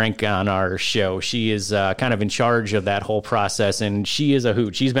Gwen Trenk on our show. She is kind of in charge of that whole process, and she is a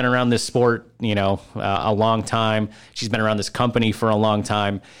hoot. She's been around this sport, a long time. She's been around this company for a long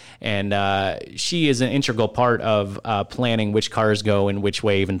time, and she is an integral part of planning which cars go in which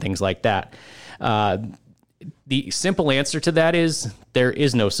wave and things like that. The simple answer to that is there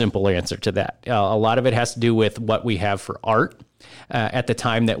is no simple answer to that. A lot of it has to do with what we have for art at the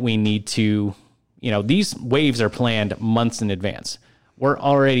time that we need to. These waves are planned months in advance. We're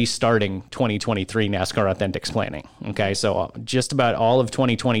already starting 2023 NASCAR Authentics planning. Okay, so just about all of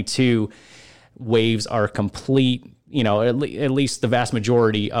 2022 waves are complete. At least the vast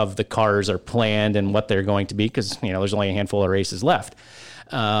majority of the cars are planned and what they're going to be, because there's only a handful of races left.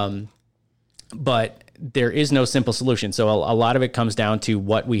 But there is no simple solution. So a lot of it comes down to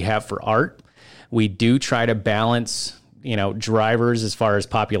what we have for art. We do try to balance drivers as far as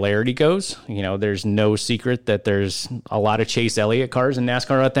popularity goes. There's no secret that there's a lot of Chase Elliott cars in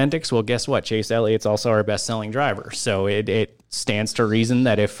NASCAR Authentics. Well, guess what? Chase Elliott's also our best-selling driver. So it stands to reason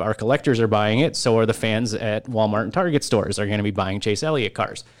that if our collectors are buying it, so are the fans at Walmart and Target stores are going to be buying Chase Elliott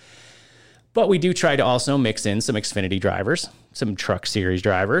cars. But we do try to also mix in some Xfinity drivers, some Truck Series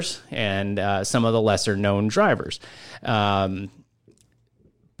drivers, and some of the lesser-known drivers. But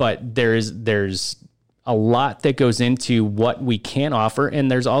there's a lot that goes into what we can offer. And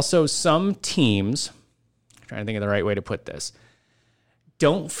there's also some teams, I'm trying to think of the right way to put this,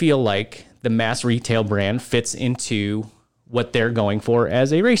 don't feel like the mass retail brand fits into what they're going for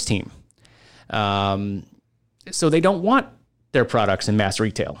as a race team. So they don't want their products in mass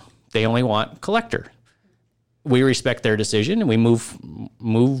retail. They only want collector. We respect their decision and we move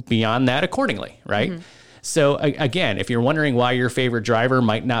beyond that accordingly, right? Mm-hmm. So again, if you're wondering why your favorite driver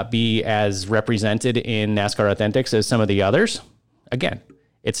might not be as represented in NASCAR Authentics as some of the others, again,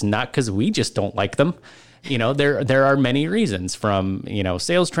 it's not because we just don't like them. There are many reasons, from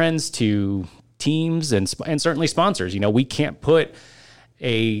sales trends to teams and certainly sponsors. We can't put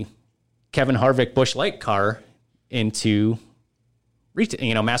a Kevin Harvick Busch Light car into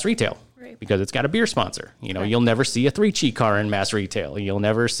mass retail. Right. Because it's got a beer sponsor. Right. You'll never see a 3-cheat car in mass retail. You'll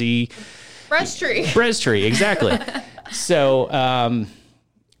never see Breast Tree, exactly. So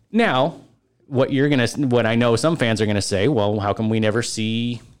now what I know some fans are going to say, well, how come we never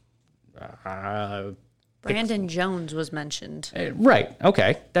see Brandon Jones was mentioned. Right.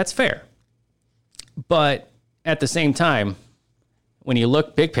 Okay. That's fair. But at the same time, when you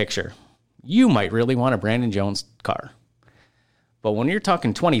look big picture, you might really want a Brandon Jones car. But when you're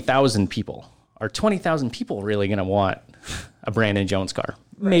talking 20,000 people, are 20,000 people really going to want a Brandon Jones car?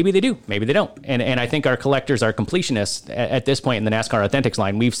 Right. Maybe they do. Maybe they don't. And I think our collectors, our completionists at this point in the NASCAR Authentics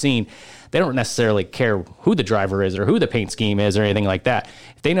line, we've seen they don't necessarily care who the driver is or who the paint scheme is or anything like that.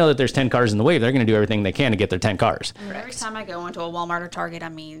 If they know that there's 10 cars in the wave, they're going to do everything they can to get their 10 cars. Every time I go into a Walmart or Target,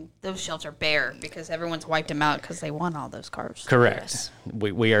 those shelves are bare because everyone's wiped them out because they want all those cars. Correct. Yes.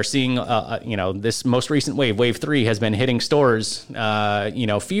 We are seeing, this most recent wave 3 has been hitting stores,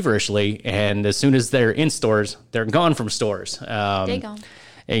 feverishly. And as soon as they're in stores, they're gone from stores. They gone.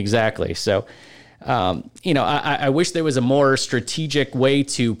 Exactly. So, I wish there was a more strategic way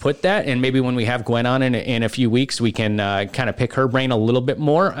to put that. And maybe when we have Gwen on in a few weeks, we can kind of pick her brain a little bit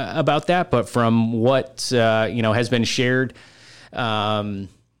more about that. But from what, has been shared, there's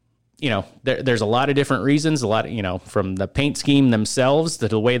a lot of different reasons, from the paint scheme themselves to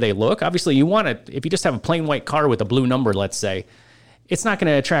the way they look. Obviously, if you just have a plain white car with a blue number, let's say, it's not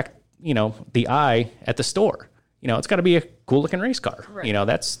going to attract, the eye at the store. It's got to be a cool looking race car. Right.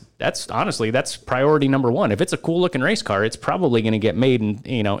 That's honestly, that's priority number one. If it's a cool looking race car, it's probably going to get made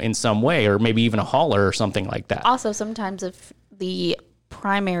in some way, or maybe even a hauler or something like that. Also, sometimes if the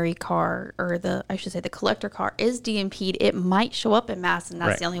primary car, or the collector car is DMP'd, it might show up in mass, and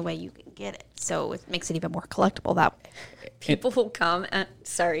that's the only way you can get it. So it makes it even more collectible that way. People will comment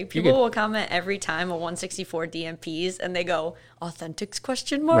every time a 164 DMPs and they go, Authentics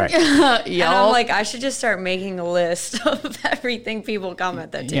question mark? Right. And I'm like, I should just start making a list of everything people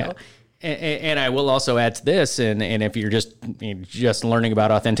comment that too. Yeah. And I will also add to this, and if you're just learning about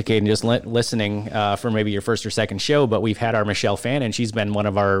Authenticating, just listening for maybe your first or second show, but we've had our Michelle Fan, and she's been one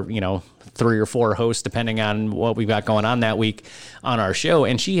of our 3 or 4 hosts, depending on what we've got going on that week on our show,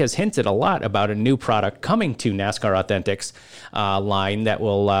 and she has hinted a lot about a new product coming to NASCAR Authentics line that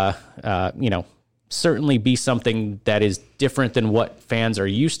will certainly be something that is different than what fans are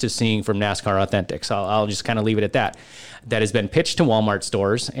used to seeing from NASCAR Authentics. I'll just kind of leave it at that. That has been pitched to Walmart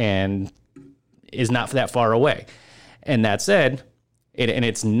stores and is not that far away. And that said,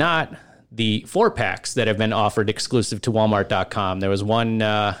 it's not the 4-packs that have been offered exclusive to Walmart.com. There was one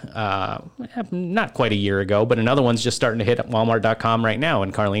not quite a year ago, but another one's just starting to hit Walmart.com right now.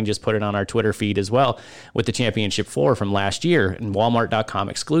 And Carlene just put it on our Twitter feed as well with the Championship 4 from last year, and Walmart.com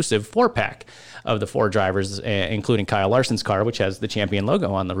exclusive 4-pack of the 4 drivers, including Kyle Larson's car, which has the Champion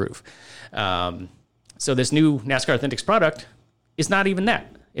logo on the roof. So this new NASCAR Authentics product is not even that.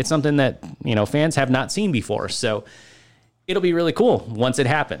 It's something that, fans have not seen before. So it'll be really cool once it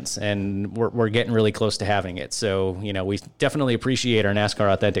happens, and we're getting really close to having it. So, we definitely appreciate our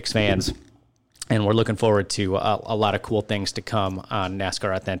NASCAR Authentics fans, and we're looking forward to a lot of cool things to come on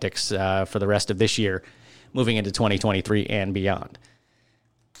NASCAR Authentics for the rest of this year, moving into 2023 and beyond.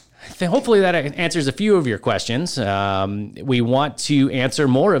 Hopefully that answers a few of your questions. We want to answer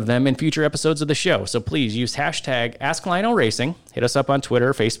more of them in future episodes of the show. So please use hashtag AskLionelRacing. Hit us up on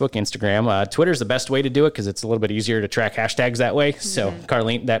Twitter, Facebook, Instagram. Twitter's the best way to do it because it's a little bit easier to track hashtags that way. So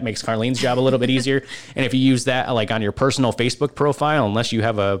Carlene, that makes Carlene's job a little bit easier. And if you use that like on your personal Facebook profile, unless you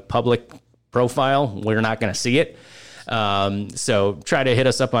have a public profile, we're not going to see it. So try to hit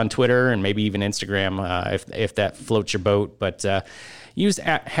us up on Twitter and maybe even Instagram if that floats your boat. But use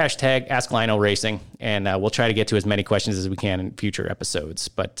hashtag AskLionelRacing, and we'll try to get to as many questions as we can in future episodes.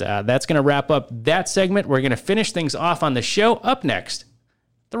 But that's going to wrap up that segment. We're going to finish things off on the show. Up next,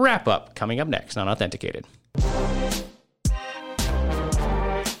 the wrap-up coming up next on Authenticated.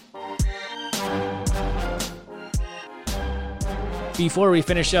 Before we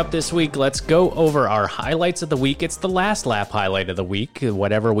finish up this week, let's go over our highlights of the week. It's the last lap highlight of the week,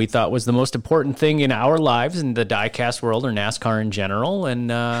 whatever we thought was the most important thing in our lives in the diecast world or NASCAR in general. And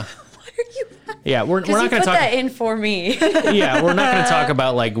what are you? Yeah, we're not going to talk that in for me. Yeah, we're not going to talk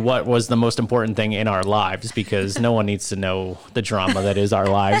about like what was the most important thing in our lives because no one needs to know the drama that is our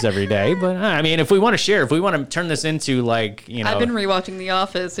lives every day. But I mean, if we want to share, if we want to turn this into like, I've been rewatching The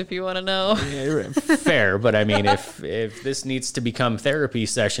Office if you want to know. Fair, but I mean, if this needs to become therapy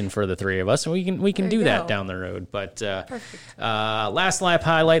session for the three of us, we can do that down the road. But last lap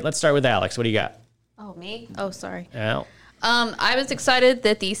highlight. Let's start with Alex. What do you got? Oh, me? Oh, sorry. Well. I was excited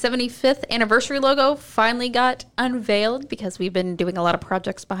that the 75th anniversary logo finally got unveiled because we've been doing a lot of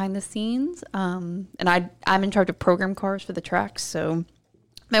projects behind the scenes. And I'm in charge of program cars for the tracks. So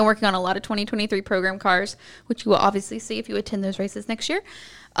Been working on a lot of 2023 program cars, which you will obviously see if you attend those races next year.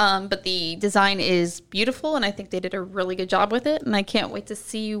 But the design is beautiful, and I think they did a really good job with it. And I can't wait to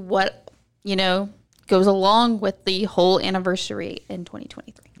see what, goes along with the whole anniversary in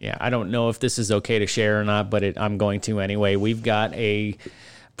 2023. Yeah, I don't know if this is okay to share or not, but I'm going to anyway. We've got a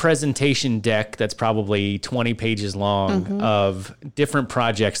presentation deck that's probably 20 pages long of different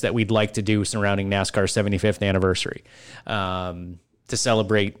projects that we'd like to do surrounding NASCAR's 75th anniversary. To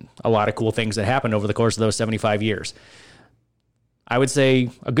celebrate a lot of cool things that happened over the course of those 75 years. I would say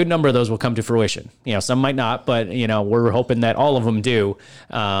a good number of those will come to fruition. Some might not, but, we're hoping that all of them do,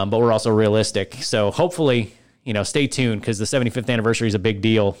 but we're also realistic. So hopefully, stay tuned because the 75th anniversary is a big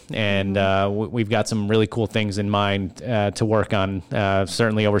deal, and we've got some really cool things in mind to work on.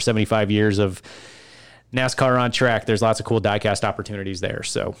 Certainly over 75 years of NASCAR on track, there's lots of cool diecast opportunities there.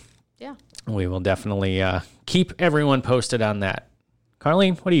 So Yeah. we will definitely keep everyone posted on that.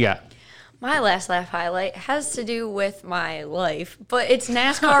 Carlene, what do you got? My last laugh highlight has to do with my life, but it's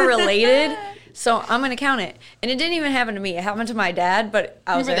NASCAR related, so I'm going to count it. And it didn't even happen to me. It happened to my dad, but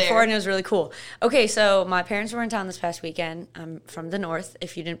I was there for it, and it was really cool. Okay, so my parents were in town this past weekend. I'm from the north,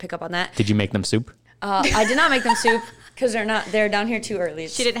 if you didn't pick up on that. Did you make them soup? I did not make them soup because they're down here too early.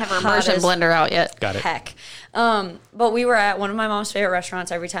 She didn't have her immersion blender out yet. Got it. Heck. But we were at one of my mom's favorite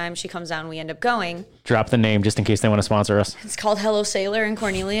restaurants. Every time she comes down, we end up going. Drop the name just in case they want to sponsor us. It's called Hello Sailor in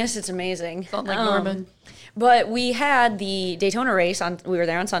Cornelius. It's amazing. Sound like Norman. But we had the Daytona race we were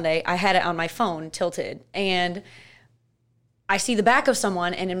there on Sunday. I had it on my phone tilted, and I see the back of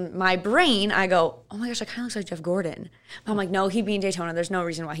someone, and in my brain, I go, oh my gosh, that kind of looks like Jeff Gordon. But I'm like, no, he'd be in Daytona. There's no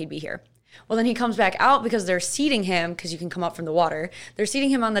reason why he'd be here. Well, then he comes back out because they're seating him, because you can come up from the water. They're seating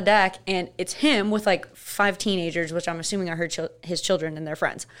him on the deck, and it's him with like 5 teenagers, which I'm assuming are his children and their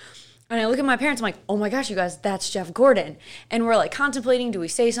friends. And I look at my parents, I'm like, oh my gosh, you guys, that's Jeff Gordon. And we're like contemplating, do we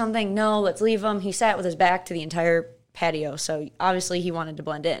say something? No, let's leave him. He sat with his back to the entire patio, so obviously he wanted to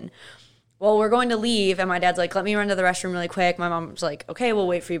blend in. Well, we're going to leave, and my dad's like, let me run to the restroom really quick. My mom's like, okay, we'll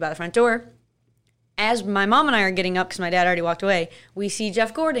wait for you by the front door. As my mom and I are getting up, because my dad already walked away, we see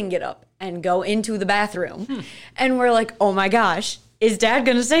Jeff Gordon get up and go into the bathroom. And we're like, oh my gosh, is dad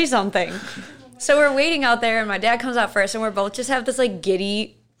going to say something? So we're waiting out there, and my dad comes out first, and we're both just have this like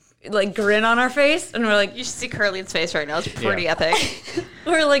giddy like grin on our face, and we're like, You should see Curly's face right now. It's pretty epic.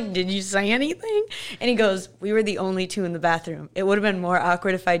 we're like, did you say anything? And he goes, we were the only 2 in the bathroom. It would have been more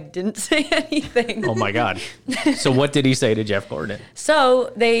awkward if I didn't say anything. Oh my God. So what did he say to Jeff Gordon?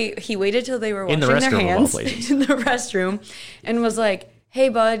 So he waited till they were washing their hands in the restroom, and was like, hey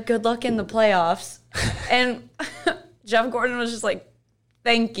bud, good luck in the playoffs. And Jeff Gordon was just like,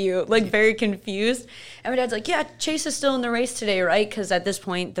 thank you, like very confused. And my dad's like, yeah, Chase is still in the race today, right? Because at this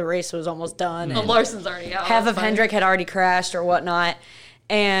point, the race was almost done. The Larson's already out. Half of Hendrick had already crashed or whatnot.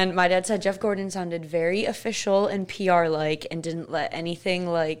 And my dad said Jeff Gordon sounded very official and PR-like and didn't let anything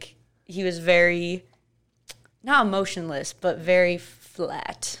like, he was very, not emotionless, but very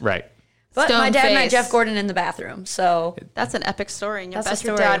flat. Right. But Stone my dad face. met Jeff Gordon in the bathroom, so That's an epic story, and That's a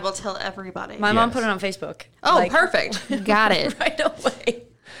your story. dad will tell everybody. my mom Yes. put it on Facebook. Oh, like, perfect. Got it. right away.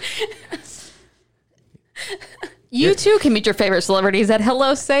 You too can meet your favorite celebrities at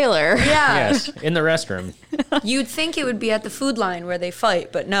Hello Sailor. Yeah. Yes, in the restroom. You'd think it would be at the food line where they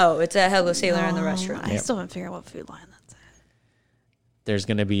fight, but no, it's at Hello Sailor in the restaurant. I still haven't figured out what food line that's at. There's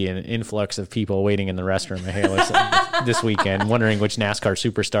going to be an influx of people waiting in the restroom at Halo this weekend, wondering which NASCAR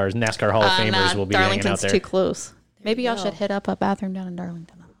superstars, NASCAR Hall of Famers will be hanging out Darlington's there. too close. Maybe y'all should hit up a bathroom down in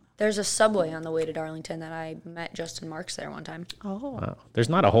Darlington. There's a Subway on the way to Darlington that I met Justin Marks there one time. Oh. Wow. There's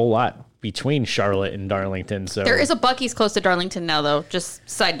not a whole lot between Charlotte and Darlington, so There is a Buc-ee's close to Darlington now, though. Just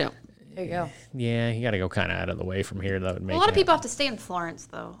side note. There you go. yeah, you got to go kind of out of the way from here. That would make A lot of it- people have to stay in Florence,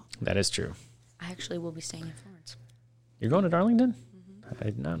 though. That is true. I actually will be staying in Florence. You're going to Darlington? I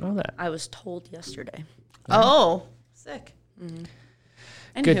did not know that. I was told yesterday. Oh. Sick.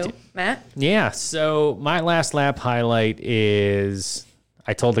 And Good who? to- Matt? Yeah, so my last lap highlight is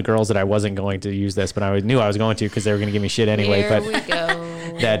I told the girls that I wasn't going to use this, but I knew I was going to because they were going to give me shit anyway. Here But we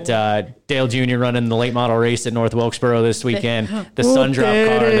go. that Dale Jr. running the late model race at North Wilkesboro this weekend. The Sundrop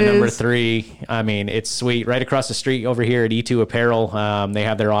car, the number 3. I mean, it's sweet. Right across the street over here at E2 Apparel, they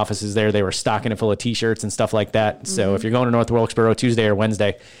have their offices there. They were stocking it full of T-shirts and stuff like that. So if you're going to North Wilkesboro Tuesday or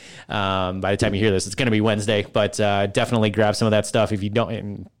Wednesday, by the time you hear this, it's going to be Wednesday. But definitely grab some of that stuff if you don't.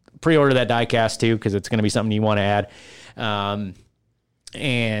 And pre-order that diecast too, because it's going to be something you want to add.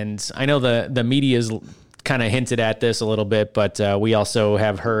 And I know the media's kind of hinted at this a little bit, but we also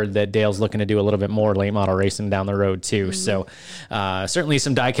have heard that Dale's looking to do a little bit more late model racing down the road too. So certainly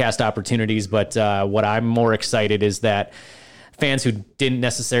some diecast opportunities, but what I'm more excited is that fans who didn't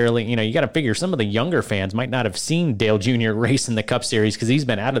necessarily, you got to figure some of the younger fans might not have seen Dale Jr. race in the Cup Series because he's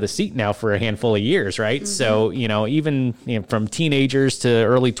been out of the seat now for a handful of years, right? So, even from teenagers to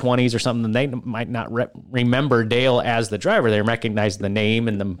early 20s or something, they might not remember Dale as the driver. They recognize the name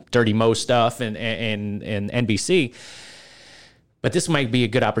and the Dirty Mo stuff and NBC. But this might be a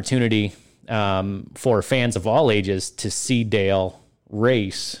good opportunity for fans of all ages to see Dale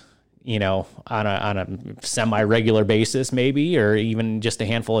race, on a semi-regular basis maybe, or even just a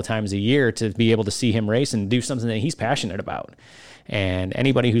handful of times a year, to be able to see him race and do something that he's passionate about. And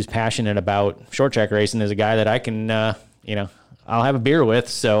anybody who's passionate about short track racing is a guy that I can, I'll have a beer with.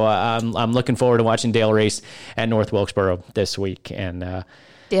 So I'm looking forward to watching Dale race at North Wilkesboro this week. And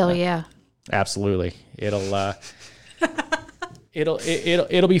Dale, yeah. Absolutely. It'll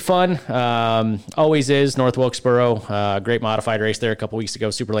be fun. Always is. North Wilkesboro, great modified race there a couple weeks ago.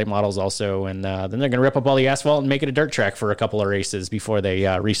 Super late models also, and then they're going to rip up all the asphalt and make it a dirt track for a couple of races before they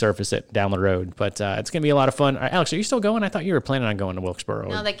resurface it down the road. But it's going to be a lot of fun. Alex, are you still going? I thought you were planning on going to Wilkesboro.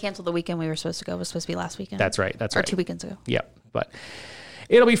 No, they canceled the weekend we were supposed to go. It was supposed to be last weekend. That's right. That's or right. 2 weekends ago. Yep. But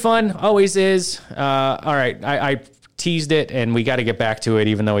it'll be fun. Always is. All right. I teased it, and we got to get back to it,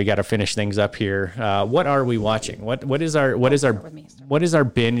 even though we got to finish things up here. What are we watching? What is our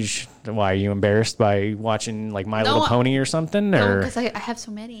binge? Why, are you embarrassed by watching like My Little Pony or something? No, Or because I have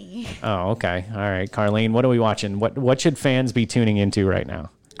so many. oh, okay, all right, Carlene, what are we watching? What should fans be tuning into right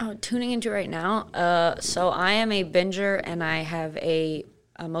now? Oh, tuning into right now. So I am a binger, and I have a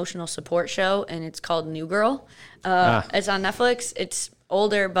emotional support show, and it's called New Girl. It's on Netflix. It's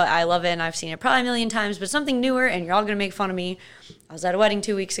older, but I love it, and I've seen it probably a million times, but something newer, and you're all going to make fun of me. I was at a wedding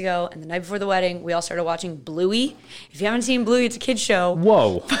 2 weeks ago, and the night before the wedding, we all started watching Bluey. If you haven't seen Bluey, it's a kid's show.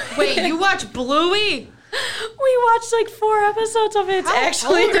 Whoa. Wait, you watch Bluey? We watched like 4 episodes of it. It's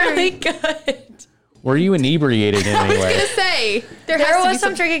actually really good. Were you inebriated in any way? I was going to say, There was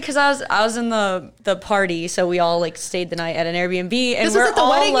some tricky because I was in the party, so we all like stayed the night at an Airbnb, and This we're was at the all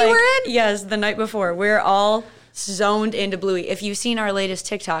wedding you were in? Yes, the night before. We're all zoned into Bluey. If you've seen our latest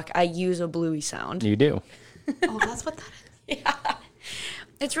TikTok, I use a Bluey sound. You do. Oh, that's what that is. Yeah.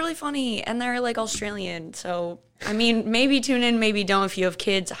 It's really funny, and they're like Australian, so I mean, maybe tune in, maybe don't. If you have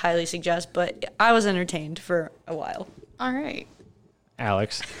kids, I highly suggest, but I was entertained for a while. All right.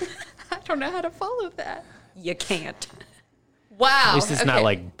 Alex. I don't know how to follow that. You can't. Wow. At least it's not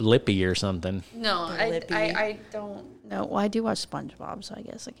like Blippi or something. No, Blippi. I don't know. Well, I do watch SpongeBob, so I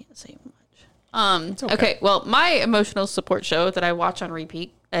guess I can't say much. okay. Okay, well, my emotional support show that I watch on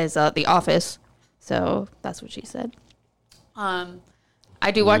repeat is The Office. So that's what she said.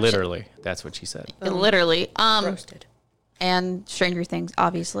 I do watch Literally, that's what she said. literally. Roasted. And Stranger Things,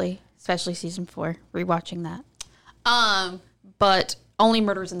 obviously, especially season 4. Rewatching that. But Only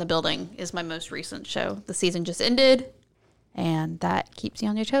Murders in the Building is my most recent show. The season just ended, and that keeps you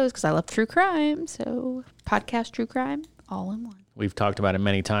on your toes because I love true crime. So podcast true crime all in one. We've talked about it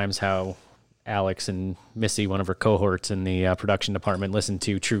many times how Alex and Missy, one of her cohorts in the production department, listen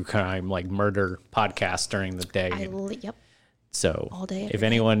to true crime, like murder podcasts during the day. Yep. So all day, every if day.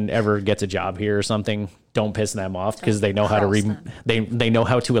 anyone ever gets a job here or something, don't piss them off because they know how to they know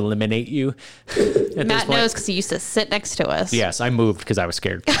how to eliminate you. Matt knows because he used to sit next to us. Yes, I moved because I was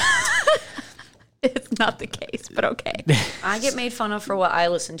scared. It's not the case, but okay. I get made fun of for what I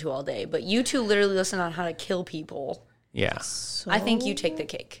listen to all day, but you two literally listen on how to kill people. Yeah. I think you take the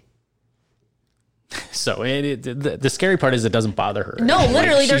cake. So the scary part is it doesn't bother her. No,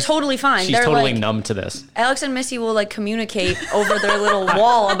 literally, they're she's- totally fine. She's They're totally like, numb to this. Alex and Missy will like communicate over their little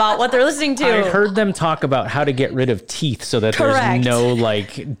wall about what they're listening to. I heard them talk about how to get rid of teeth so that Correct. there's no like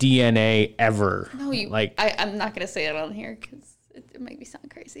DNA ever. No, I'm not going to say it on here because it make me sound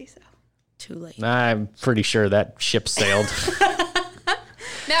crazy. So, Too late. I'm pretty sure that ship sailed.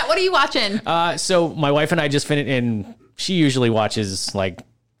 Nat, what are you watching? So my wife and I just finished, and she usually watches like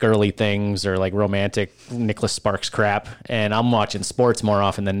girly things or like romantic Nicholas Sparks crap, and I'm watching sports more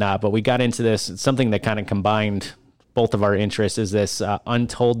often than not. But we got into this. It's something that kind of combined both of our interests. Is this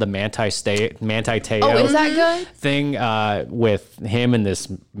Untold, the Manti Te'o Oh, is that good? thing with him and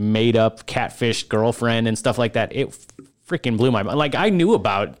this made up catfish girlfriend and stuff like that? It freaking blew my mind. Like I knew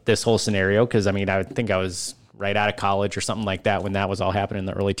about this whole scenario because I mean I think I was right out of college or something like that when that was all happening in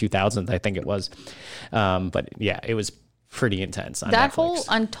the early 2000s. I think it was, but yeah, it was pretty intense on That Netflix. whole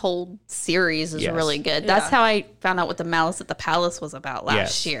Untold series is Yes. really good. That's how I found out what the Malice at the Palace was about last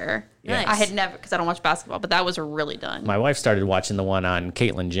Yes. year. Yes. I had never, because I don't watch basketball, but that was really done. My wife started watching the one on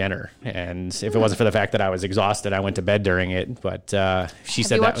Caitlyn Jenner, and if it wasn't for the fact that I was exhausted, I went to bed during it. But she Have said you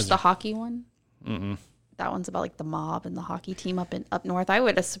that watched was the hockey one? Mm-mm. That one's about like the mob and the hockey team up north. I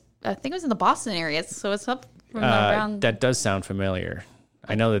think it was in the Boston area, so it's up From around. That does sound familiar.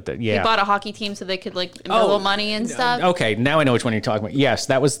 I know that. He bought a hockey team so they could like embezzle money and stuff. Okay, now I know which one you're talking about. Yes,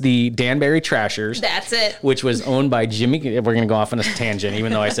 that was the Danbury Trashers. That's it. Which was owned by Jimmy. We're going to go off on a tangent,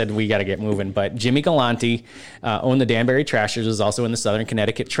 even though I said we got to get moving. But Jimmy Galante owned the Danbury Trashers. Was also in the Southern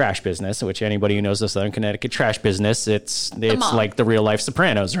Connecticut trash business. Which anybody who knows the Southern Connecticut trash business, it's like the real life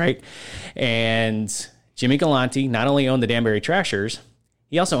Sopranos, right? And Jimmy Galante not only owned the Danbury Trashers,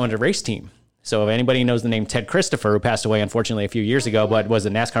 he also owned a race team. So if anybody knows the name Ted Christopher, who passed away unfortunately a few years ago, but was a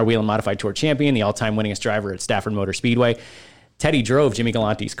NASCAR Wheel and Modified Tour champion, the all-time winningest driver at Stafford Motor Speedway, Teddy drove Jimmy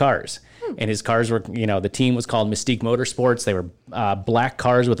Galante's cars. And his cars were, the team was called Mystique Motorsports. They were black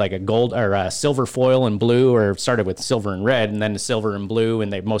cars with like a gold or silver foil and blue, or started with silver and red and then silver and blue.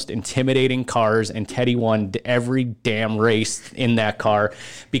 And they most intimidating cars. And Teddy won every damn race in that car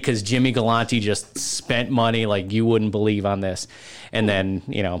because Jimmy Galante just spent money like you wouldn't believe on this. And then,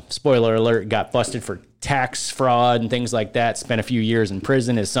 spoiler alert, got busted for tax fraud and things like that, spent a few years in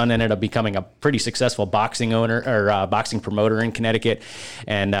prison. His son ended up becoming a pretty successful boxing owner or boxing promoter in Connecticut.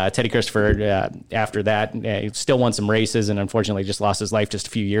 And Teddy Christopher, after that, still won some races and unfortunately just lost his life just a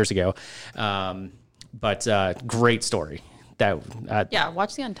few years ago. But great story.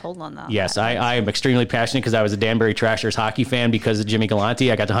 Watch the Untold on that. Yes, I am extremely passionate because I was a Danbury Trashers hockey fan because of Jimmy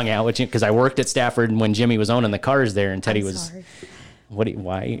Galante. I got to hang out with him because I worked at Stafford when Jimmy was owning the cars there and Teddy was...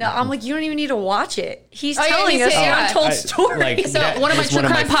 Why? No, I'm like, you don't even need to watch it. He's telling us an untold story. One of my true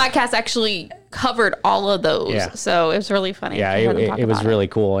crime podcasts actually covered all of those. Yeah. So it was really funny. Yeah, it was really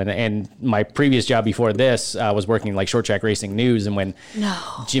cool. And my previous job before this was working like short track racing news. And when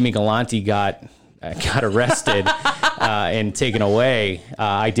Jimmy Galante got arrested and taken away,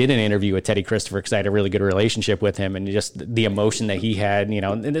 I did an interview with Teddy Christopher because I had a really good relationship with him, and just the emotion that he had,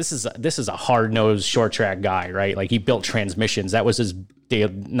 and this is a hard-nosed short track guy, right? Like he built transmissions. That was his day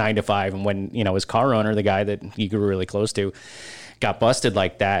of 9 to 5. And when, his car owner, the guy that he grew really close to, got busted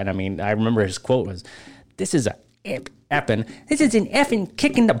like that. And I mean, I remember his quote was, "This is this is an effing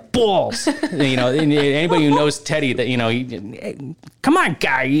kick in the balls." Anybody who knows Teddy, that come on,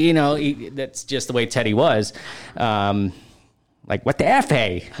 guy. That's just the way Teddy was. Like, what the F,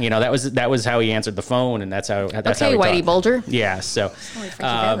 hey? That was how he answered the phone, and that's how. That's how he Whitey talked. Bulger. Yeah. So.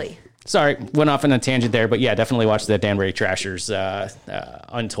 Sorry, went off on a tangent there, but yeah, definitely watch the Danbury Trashers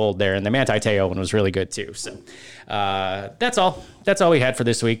Untold there, and the Manti Te'o one was really good too. So that's all. That's all we had for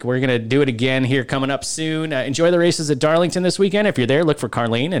this week. We're gonna do it again here coming up soon. Enjoy the races at Darlington this weekend. If you're there, look for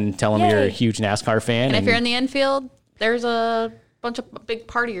Carlene and tell them you're a huge NASCAR fan. And if you're in the infield, there's a bunch of big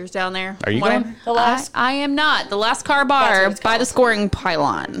partiers down there. Are you going? I am not. The Last Car Bar by the scoring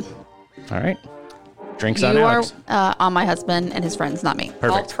pylon. All right. Drinks on Alex. You are on my husband and his friends, not me.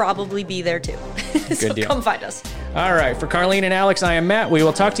 Perfect. I'll probably be there too. Good deal. Come find us. All right. For Carlene and Alex, I am Matt. We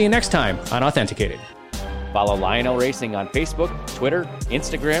will talk to you next time on Authenticated. Follow Lionel Racing on Facebook, Twitter,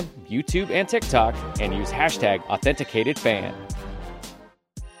 Instagram, YouTube, and TikTok, and use hashtag AuthenticatedFan.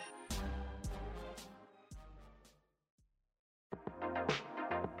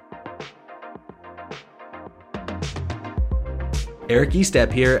 Eric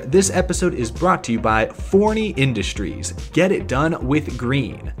Estep here. This episode is brought to you by Forney Industries. Get it done with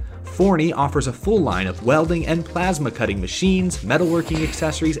green. Forney offers a full line of welding and plasma cutting machines, metalworking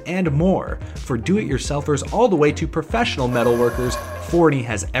accessories, and more. For do-it-yourselfers all the way to professional metalworkers, Forney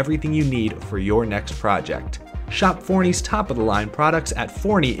has everything you need for your next project. Shop Forney's top-of-the-line products at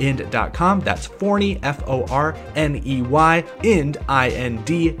forneyInd.com. That's Forney, F-O-R-N-E-Y, Ind,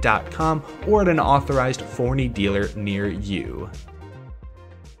 I-N-D.com, or at an authorized Forney dealer near you.